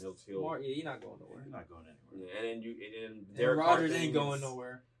tagged and he'll. Lamar, yeah, you're not going nowhere. You're not going anywhere. Yeah, and then And Derek Carr Rodgers thing ain't going is-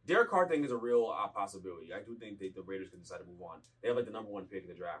 nowhere. Derek Carr thing is a real possibility. I do think the Raiders could decide to move on. They have like the number 1 pick in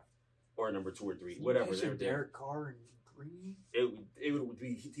the draft, or number 2 or 3, whatever. Picture Derek Carr in 3. It would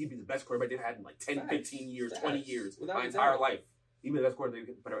be he'd be the best quarterback they've had in like 10, Facts. 15 years, 20 years, Without my a entire doubt. life. Even the best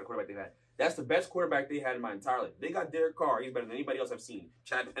quarterback they've had. That's the best quarterback they had in my entire life. They got Derek Carr. He's better than anybody else I've seen.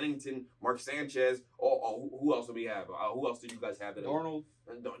 Chad Pennington, Mark Sanchez. Who else do we have? Who else did you guys have? Darnold.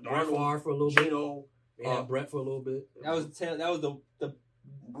 Brett Favre for a little bit. Geno. They had Brett for a little bit. That was the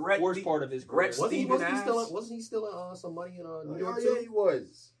Brett, worst part of his career. Brett Wasn't Stevens he still some money in New Oh, York yeah, too? he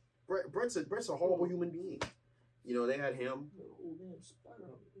was. Brett's a horrible human being. They had him.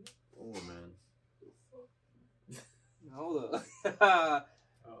 Oh man. Hold up. Uh-oh.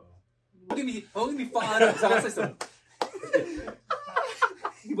 Don't get me fired up. So I'll say something.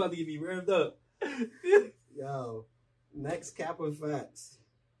 You about to get me revved up. Yo, next cap of facts.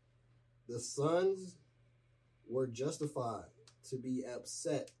 The Suns were justified to be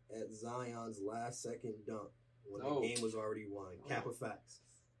upset at Zion's last-second dunk when the game was already won. Cap of facts.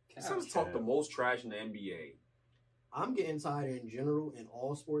 The Suns talk the most trash in the NBA. I'm getting tired in general in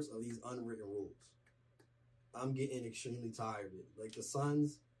all sports of these unwritten rules. I'm getting extremely tired of it. Like the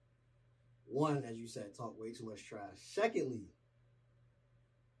Suns, one, as you said, talk way too much trash. Secondly,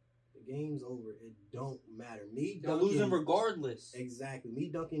 the game's over. It don't matter. They're losing regardless. Exactly. Me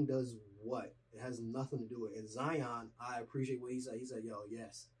dunking does what? It has nothing to do with it. And Zion, I appreciate what he said. He said, yo,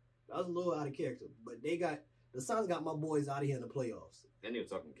 yes. That was a little out of character. But the Suns got my boys out of here in the playoffs. And they were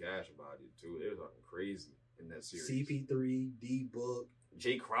talking cash about it too. They were talking crazy in that series. CP3, D-Book.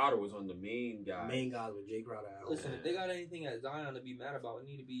 Jay Crowder was on the main guy. Main guys with Jay Crowder out. Listen, if they got anything at Zion to be mad about, it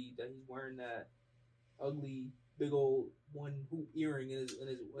need to be that he's wearing that ugly big old one hoop earring in his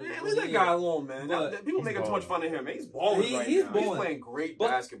Man, leave that guy alone, man. But People making too much fun of him, man. He's balling He's right now. He's balling. playing great But-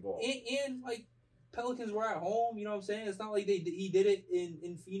 basketball. And like Pelicans were at home, you know what I'm saying? It's not like he did it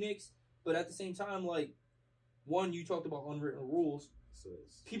in Phoenix, but at the same time, like, one, you talked about unwritten rules.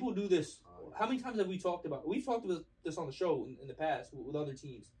 People do this. How many times have we talked about? We've talked about this on the show in the past with other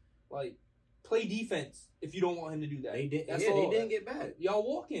teams. Like, play defense if you don't want him to do that. They did. That's Yeah, all. they didn't get bad. Y'all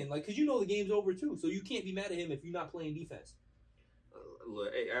walk in, like, because you know the game's over too, so you can't be mad at him if you're not playing defense.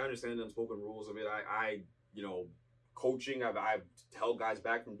 Look, I understand the unspoken rules of it. I coaching, I've held guys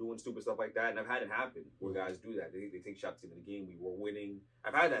back from doing stupid stuff like that, and I've had it happen where guys do that. They take shots into the game. We were winning.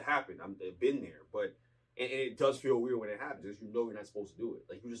 I've had that happen. I've been there, but and it does feel weird when it happens because you know you're not supposed to do it.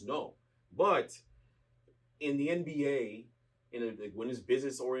 Like, you just know. But in the NBA, when it's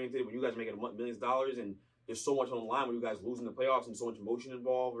business oriented, when you guys are making millions of dollars and there's so much on the line when you guys losing the playoffs and so much emotion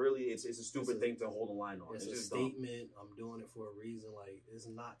involved, really, it's a stupid thing to hold the line on. It's a just statement. I'm doing it for a reason. Like, it's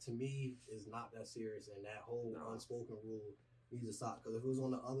not, to me, it's not that serious. And that whole unspoken rule needs to stop. Because if it was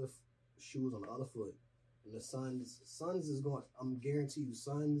on the other shoes on the other foot, and the Suns is going, I'm guarantee you,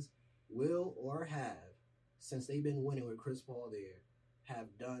 Suns will or have, since they've been winning with Chris Paul there, have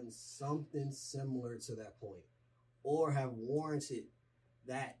done something similar to that point, or have warranted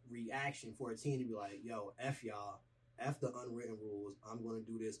that reaction for a team to be like, yo, F y'all, F the unwritten rules, I'm going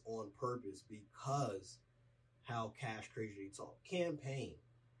to do this on purpose because how cash crazy they talk. Campaign.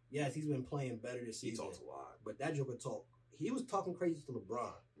 Yes, he's been playing better this season. He talks a lot. But that Joker talk, he was talking crazy to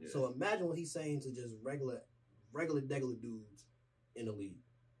LeBron. Yeah. So imagine what he's saying to just regular degular dudes in the league.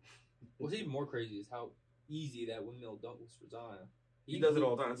 What's even more crazy is how easy that windmill dunk was for Zion. He does it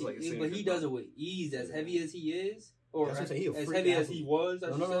all the time. It's like but he does it with ease, as heavy as he is, or That's what I'm as saying, he a freak heavy as athlete. he was.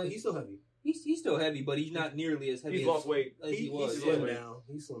 No, he's still heavy. He's still heavy, but he's not nearly as heavy. He's lost weight. as he was. He's yeah. slimmed down.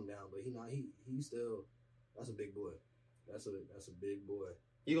 He's slimmed down, but he's still. That's a big boy. That's a big boy.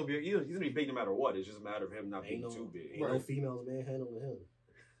 He's gonna be big no matter what. It's just a matter of him not being Ain't too big. Ain't no females manhandling him.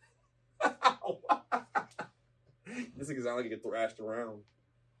 This nigga sound like he get thrashed around.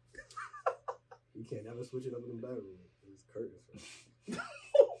 You can't never switch it up in the bedroom. It's curtains.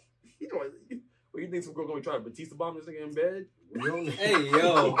 What you think some girl gonna try to Batista bomb this nigga in bed? We don't, Hey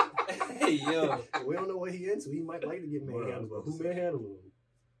yo, hey yo. we don't know what he into. He might like to get manhandled, but who manhandling him?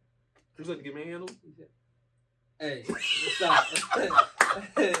 Chris like to get manhandled? Hey, stop.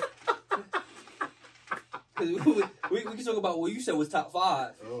 we can talk about what you said was top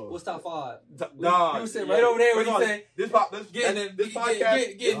 5. Oh. What's top 5? Nah, You said right over there when you said this getting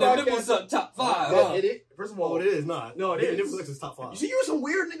podcast. the nipples up top 5. That hit it. First of all, Oh, it is not. No, it is. Netflix is top 5. You see, you're some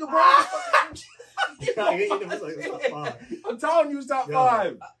weird nigga, bro. Netflix is top 5. I'm telling you, it's top Yo.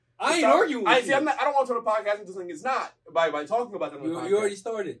 5. I ain't arguing with you. I don't want to turn the podcast into something it's not by talking about them. You already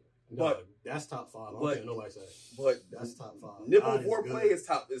started. No, But- that's top 5. I don't but- care what nobody say. But That's top 5. nipple God is foreplay good. is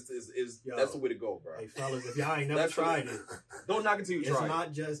top. Is Yo. that's the way to go, bro. Hey fellas, if y'all ain't never That's tried it, Don't knock it till you it's try.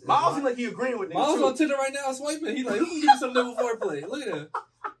 not just. it's Miles not- seems like he agreeing with niggas Miles too. on Tinder right now swiping. He's like, who can give me some nipple foreplay? Look at him.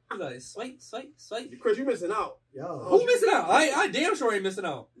 He's like, swipe. Chris, you missing out. Yo, Who missing out? I damn sure ain't missing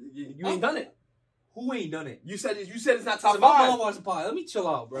out. You ain't done it. Who ain't done it? You said it's not top So my mom 5. watching pie. Let me chill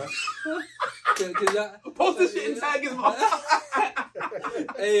out, bro. Post this shit and tag his mom.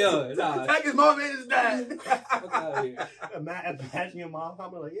 Hey yo, nah. Tag his mom and his dad. Fuck out of here. imagine your mom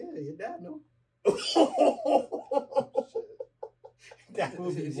comment like, "Yeah, your dad know." That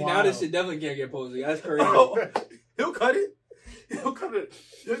would be See, now this shit definitely can't get posted. That's crazy. He'll cut it. He'll cut it.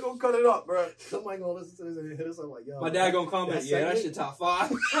 He'll gonna cut it up, bro. Somebody gonna listen to this and hit us up like, "Yo." My dad gonna comment, That yeah, that segment? shit top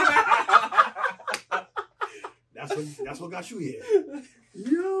 5. That's what got you here.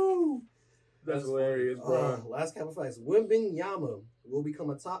 Yo. That's hilarious, bro. Last Kappa Facts. Wembanyama will become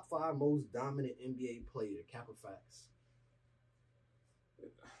a top 5 most dominant NBA player. Kappa Facts.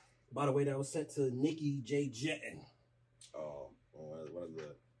 By the way, that was sent to Nikki J. Jetton. Oh, one of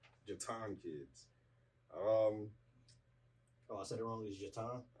the Jatan kids. Oh, I said it wrong. It's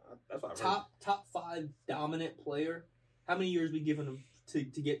Jatan. That's what I heard. top 5 dominant player. How many years we giving him to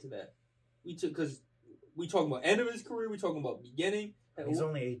get to that? We took because we talking about end of his career. We talking about beginning. He's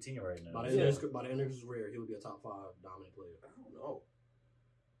only 18 right now. By the end of his career, he would be a top 5 dominant player. I don't know.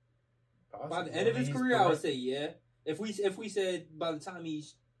 By the end of his career, I would say yeah. If we said by the time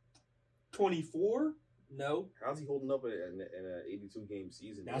he's 24, no. How's he holding up in an 82 game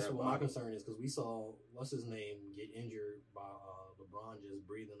season? That's Yeah, what my body. concern is because we saw what's his name get injured by LeBron just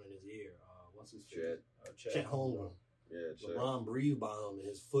breathing in his ear. What's his Chet. Chet Holmgren. Yeah, Chet. LeBron breathed by him and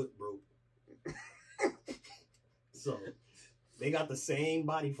his foot broke. So they got the same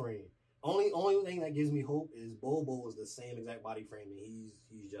body frame. Only thing that gives me hope is Bobo is the same exact body frame and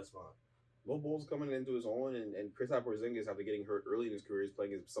he's just fine. Mo Ball's coming into his own, and Kristaps Porzingis, after getting hurt early in his career, is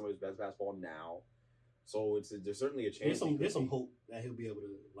playing some of his best basketball now. So there's certainly a chance. There's some hope that he'll be able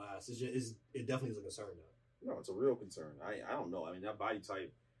to last. It definitely is a concern though. No, it's a real concern. I don't know. I mean, that body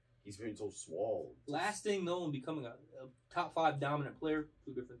type, he's very so small. Lasting though and becoming a top 5 dominant player,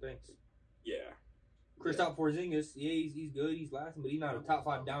 2 different things. Yeah. Kristaps Porzingis, yeah, he's good, he's lasting, but he's not a top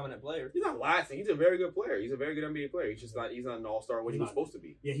 5 dominant player. He's not lasting. He's a very good player. He's a very good NBA player. He's not an all-star when he was supposed to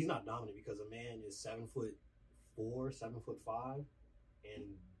be. Yeah, he's not dominant because a man is 7'4", 7'5", and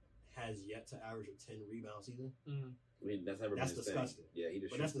has yet to average a 10 rebound season. Mm-hmm. I mean, that's never been his disgusting. Thing. Yeah, he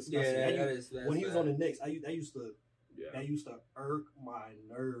just. But that's disgusting. Yeah, that's when he was bad. on the Knicks, that used to irk my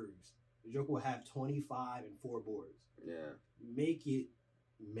nerves. The Joker would have 25 and 4 boards. Yeah. Make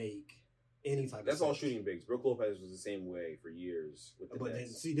any type. That's of all sense. shooting bigs. Brook Lopez was the same way for years with the But then,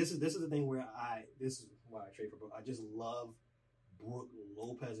 Nets. see, this is the thing where this is why I trade for Brook. I just love Brook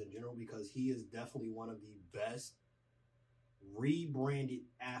Lopez in general because he is definitely one of the best rebranded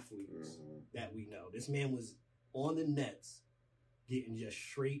athletes that we know. This man was on the Nets getting just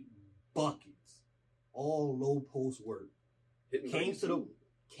straight buckets, all low post work. Came to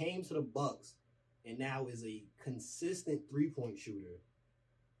the Bucks, and now is a consistent 3-point shooter.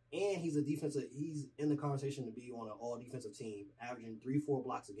 And he's in the conversation to be on an all defensive team, averaging 3-4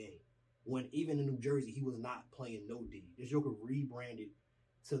 blocks a game. When even in New Jersey, he was not playing no D. This Joker rebranded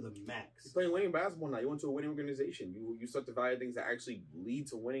to the max. He's playing winning basketball now. You went to a winning organization. You start to value things that actually lead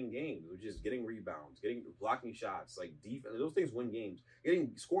to winning games, which is getting rebounds, blocking shots, like defense. Those things win games.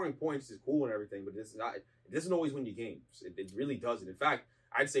 Scoring points is cool and everything, but it doesn't always win you games. It really doesn't. In fact,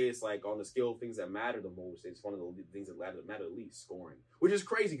 I'd say it's like on the scale of things that matter the most, it's one of the things that matter the least, scoring. Which is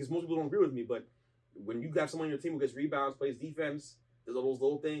crazy because most people don't agree with me, but when you have someone on your team who gets rebounds, plays defense, does all those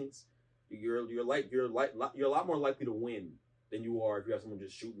little things, you're a lot more likely to win than you are if you have someone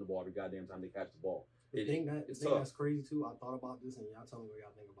just shooting the ball every goddamn time they catch the ball. The thing that's crazy too, I thought about this, and y'all tell me what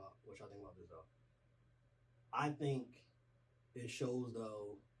y'all think about this though. I think it shows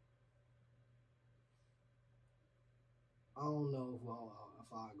though. I don't know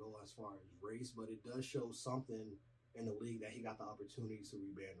if I go as far as race, but it does show something in the league that he got the opportunity to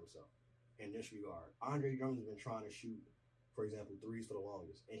rebrand himself in this regard. Andre Drummond's been trying to shoot, for example, threes for the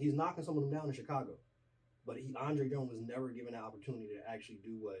longest, and he's knocking some of them down in Chicago. But Andre Drummond was never given that opportunity to actually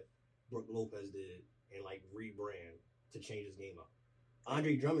do what Brook Lopez did and like rebrand to change his game up.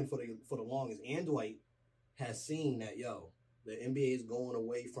 Andre Drummond for the longest, and Dwight has seen that the NBA is going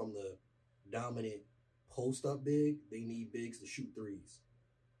away from the dominant post up big. They need bigs to shoot threes,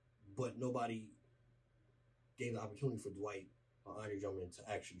 but nobody gave the opportunity for Dwight or Andre Drummond to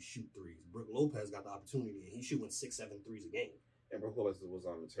actually shoot threes. Brook Lopez got the opportunity, and he's shooting 6-7 threes a game. And Brook Lopez was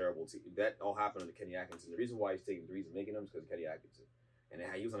on a terrible team. That all happened under Kenny Atkinson. The reason why he's taking threes and making them is because of Kenny Atkinson. And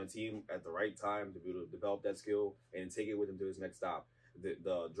he was on a team at the right time to be able to develop that skill and take it with him to his next stop.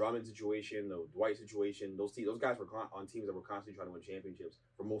 The Drummond situation, the Dwight situation, those guys were on teams that were constantly trying to win championships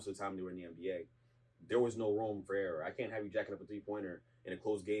for most of the time they were in the NBA. There was no room for error. I can't have you jacking up a 3-pointer in a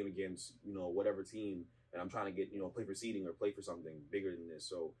close game against whatever team, and I'm trying to get play for seeding or play for something bigger than this.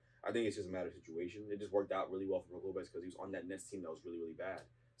 So I think it's just a matter of situation. It just worked out really well for Brook Lopez because he was on that Nets team that was really, really bad.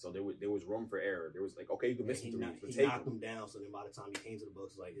 So there was room for error. There was like, okay, you can miss some threes, but he knocked him down. So then by the time he came to the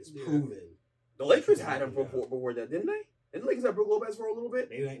Bucks, like it's proven. The Lakers had him before that, didn't they? Didn't the Lakers have Brook Lopez for a little bit?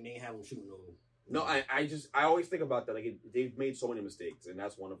 They ain't have him shooting no. No, I always think about that. Like they've made so many mistakes, and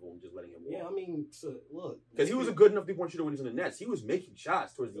that's one of them. Just letting him walk. Yeah, I mean, so, look, because he was a good enough 3-point shooter when he was in the Nets. He was making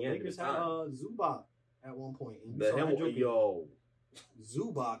shots towards the end of his Lakers time. had Zubac at one point. And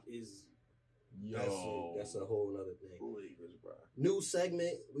Zubac is. That's a whole other thing. Lakers, bro. New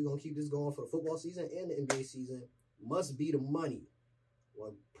segment. We're gonna keep this going for the football season and the NBA season. Must be the money.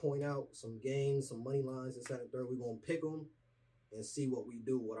 Want to point out some games, some money lines, this, that, and third. We're gonna pick them and see what we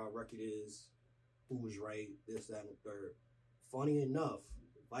do, what our record is, who was right, this, that, and the third. Funny enough,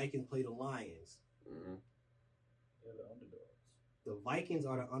 Vikings play the Lions. Mm-hmm. They're the underdogs. The Vikings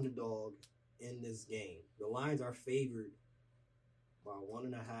are the underdog in this game. The Lions are favored by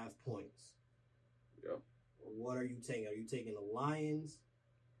 1.5 points. Yep. What are you taking? Are you taking the Lions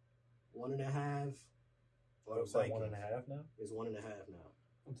 1.5? Or the Is that Vikings? 1.5 now? It's 1.5 now.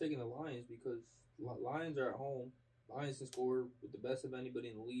 I'm taking the Lions because Lions are at home. Lions can score with the best of anybody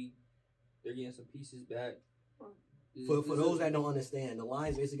in the league. They're getting some pieces back. For those that don't understand, the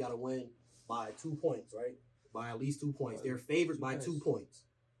Lions basically got to win by 2 points, right? By at least 2 points. They're favored by 2 points.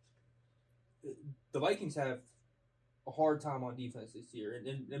 The Vikings have a hard time on defense this year,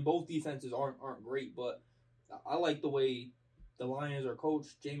 and both defenses aren't great. But I like the way The Lions are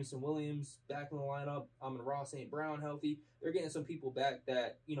coached. Jameson Williams back in the lineup. Amon-Ra St. Brown healthy. They're getting some people back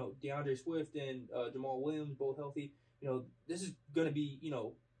that, DeAndre Swift and Jamal Williams both healthy. This is going to be,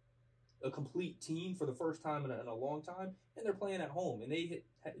 a complete team for the first time in a long time. And they're playing at home. And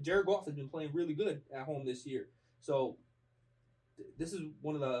Jared Goff has been playing really good at home this year. So this is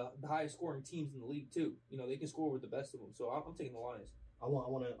one of the highest scoring teams in the league too. They can score with the best of them. So I'm taking the Lions. I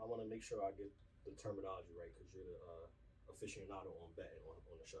want to make sure I get the terminology right because you're the aficionado on betting on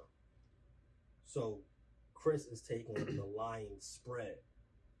the show. So Chris is taking the Lions spread.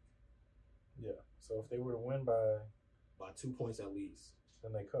 Yeah. So if they were to win by 2 points at least,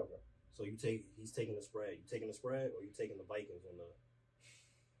 then they cover. So he's taking the spread. You taking the spread, or you taking the Vikings on the?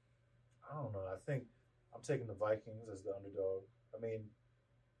 I don't know. I think I'm taking the Vikings as the underdog. I mean,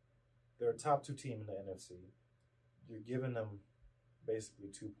 they're a top 2 team in the NFC. You're giving them basically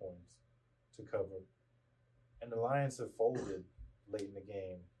 2 points to cover. And the Lions have folded late in the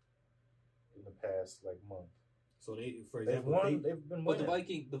game in the past month. So they've been winning. But the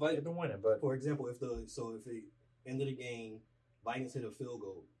Vikings, They've been winning. But for example, if the end of the game, Vikings hit a field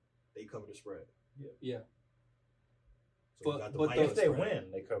goal, they cover the spread. Yeah. So But if they spread.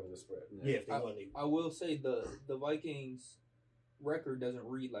 win, they cover the spread. Yeah, if they win, I will say the Vikings record doesn't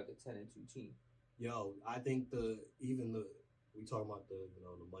read like a 10-2 team. Yo, I think we talk about the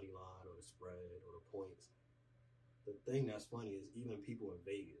money line or the spread or the points. The thing that's funny is even people in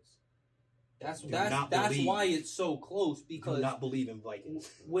Vegas. That's believe- why it's so close because do not believe in Vikings.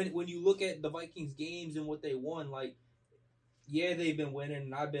 when you look at the Vikings games and what they won, they've been winning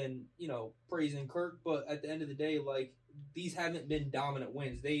and I've been, praising Kirk, but at the end of the day, these haven't been dominant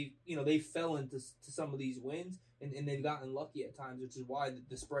wins. They fell into some of these wins and they've gotten lucky at times, which is why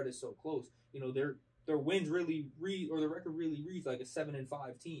the spread is so close. Their wins really or the record really reads like a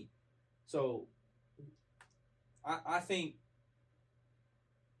 7-5 team. So I think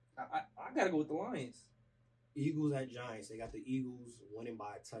I gotta go with the Lions. Eagles at Giants. They got the Eagles winning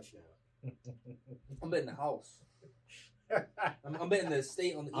by a touchdown. I'm betting the house. I'm betting the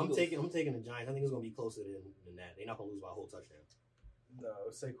state on the Eagles. I'm taking the Giants. I think it's gonna be closer than that. They're not gonna lose by a whole touchdown. No,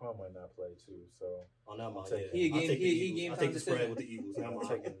 Saquon might not play too. So I'll take the spread with the Eagles.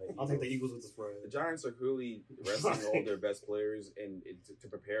 I'll take the Eagles with the spread. The Giants are clearly resting all their best players and to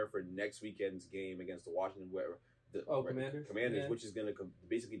prepare for next weekend's game against the Washington Commanders, yeah. Which is going to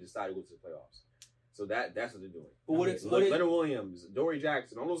basically decide who goes to the playoffs. So that's what they're doing. But Leonard Williams, Dory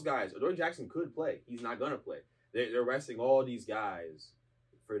Jackson, all those guys. Dory Jackson could play. He's not going to play. They're resting all these guys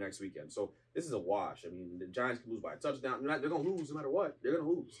for next weekend. So this is a wash. I mean, the Giants can lose by a touchdown. They're going to lose no matter what. They're going to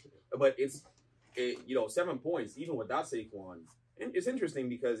lose. But it's 7 points even without Saquon. And it's interesting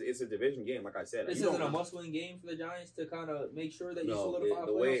because it's a division game, like I said. This isn't a must-win game for the Giants to kind of make sure that you solidify a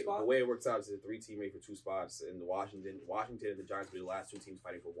playoff spot? The way it works out is a 3-team race for 2 spots. And Washington and the Giants will be the last 2 teams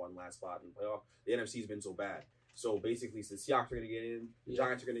fighting for one last spot in the playoff. The NFC's been so bad. So basically, the Seahawks are going to get in, the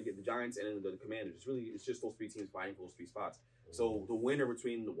Giants are going to get the Giants, and then the Commanders. It's just those 3 teams fighting for those 3 spots. So the winner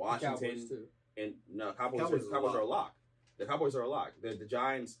between the Washington and Cowboys are a lock. The Cowboys are a lock. The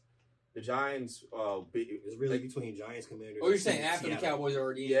Giants. It's really between Giants, Commanders. Oh, you're saying after the Cowboys are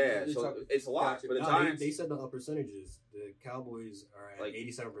already in? Yeah, so it's a lot. But the Giants, they said the percentages. The Cowboys are at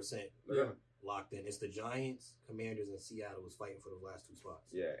 87% locked in. It's the Giants, Commanders, and Seattle was fighting for the last 2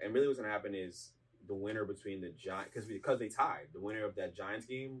 spots. Yeah, and really what's going to happen is the winner between the Giants, because they tied, the winner of that Giants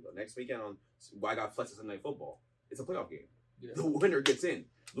game next weekend I got flexed Sunday Night Football. It's a playoff game. Yeah. The winner gets in.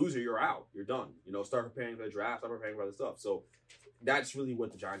 Loser, you're out. You're done. Start preparing for the draft. Start preparing for other stuff. So that's really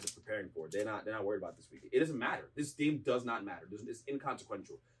what the Giants are preparing for. They're not worried about this week. It doesn't matter. This game does not matter. It's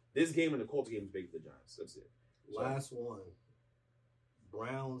inconsequential. This game and the Colts game is big for the Giants. That's it. Last one.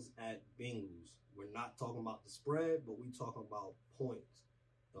 Browns at Bengals. We're not talking about the spread, but we're talking about points.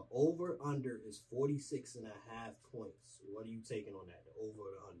 The over-under is 46.5 points. What are you taking on that? The over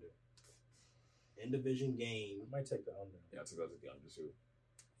or the under? In-division game. I might take the under. Yeah, I took the under too.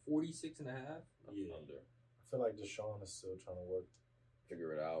 46.5? Yeah. Under. I feel like Deshaun is still trying to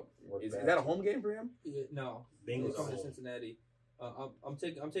figure it out. Is that a home game for him? Yeah, no. Bengals coming to Cincinnati. I'm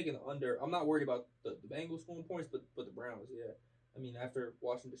taking the under. I'm not worried about the Bengals scoring points, but the Browns, yeah. I mean, after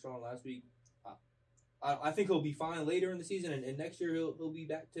watching Deshaun last week, I think he'll be fine later in the season, and next year he'll be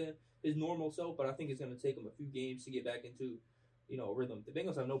back to his normal self. But I think it's going to take him a few games to get back into, a rhythm. The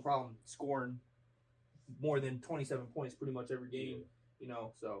Bengals have no problem scoring more than 27 points pretty much every game.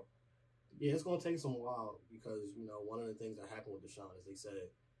 So yeah, it's going to take some while because one of the things that happened with Deshaun is they said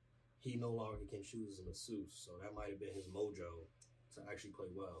he no longer can choose a masseuse, so that might have been his mojo to actually play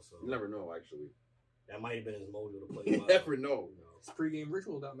well. So you never know, actually. That might have been his mojo to play. You wild. never know. You know? His pregame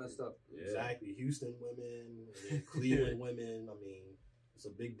ritual got messed up. Yeah. Exactly. Houston women, and then Cleveland women. I mean, it's a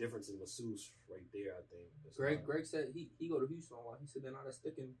big difference in masseuse right there, I think. It's not- Greg said he go to Houston a lot. He said they're not as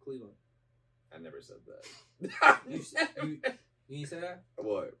thick in Cleveland. I never said that. You ain't say that?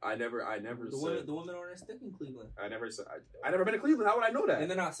 What? I never The said. women aren't as thick in Cleveland. I never said. I never been to Cleveland. How would I know that? And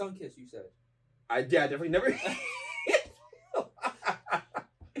they're not sun kissed, you said. I definitely never.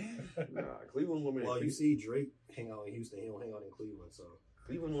 Nah, Cleveland women. Well, you see Drake hang out in Houston. He don't hang out in Cleveland, so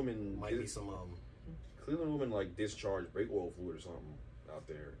Cleveland women might be some. Cleveland women like discharge brake oil fluid or something out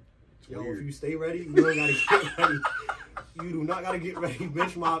there. It's Yo, weird. if you stay ready, you don't gotta get ready. You do not gotta get ready.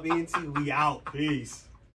 Bench Mob ENT, we out. Peace.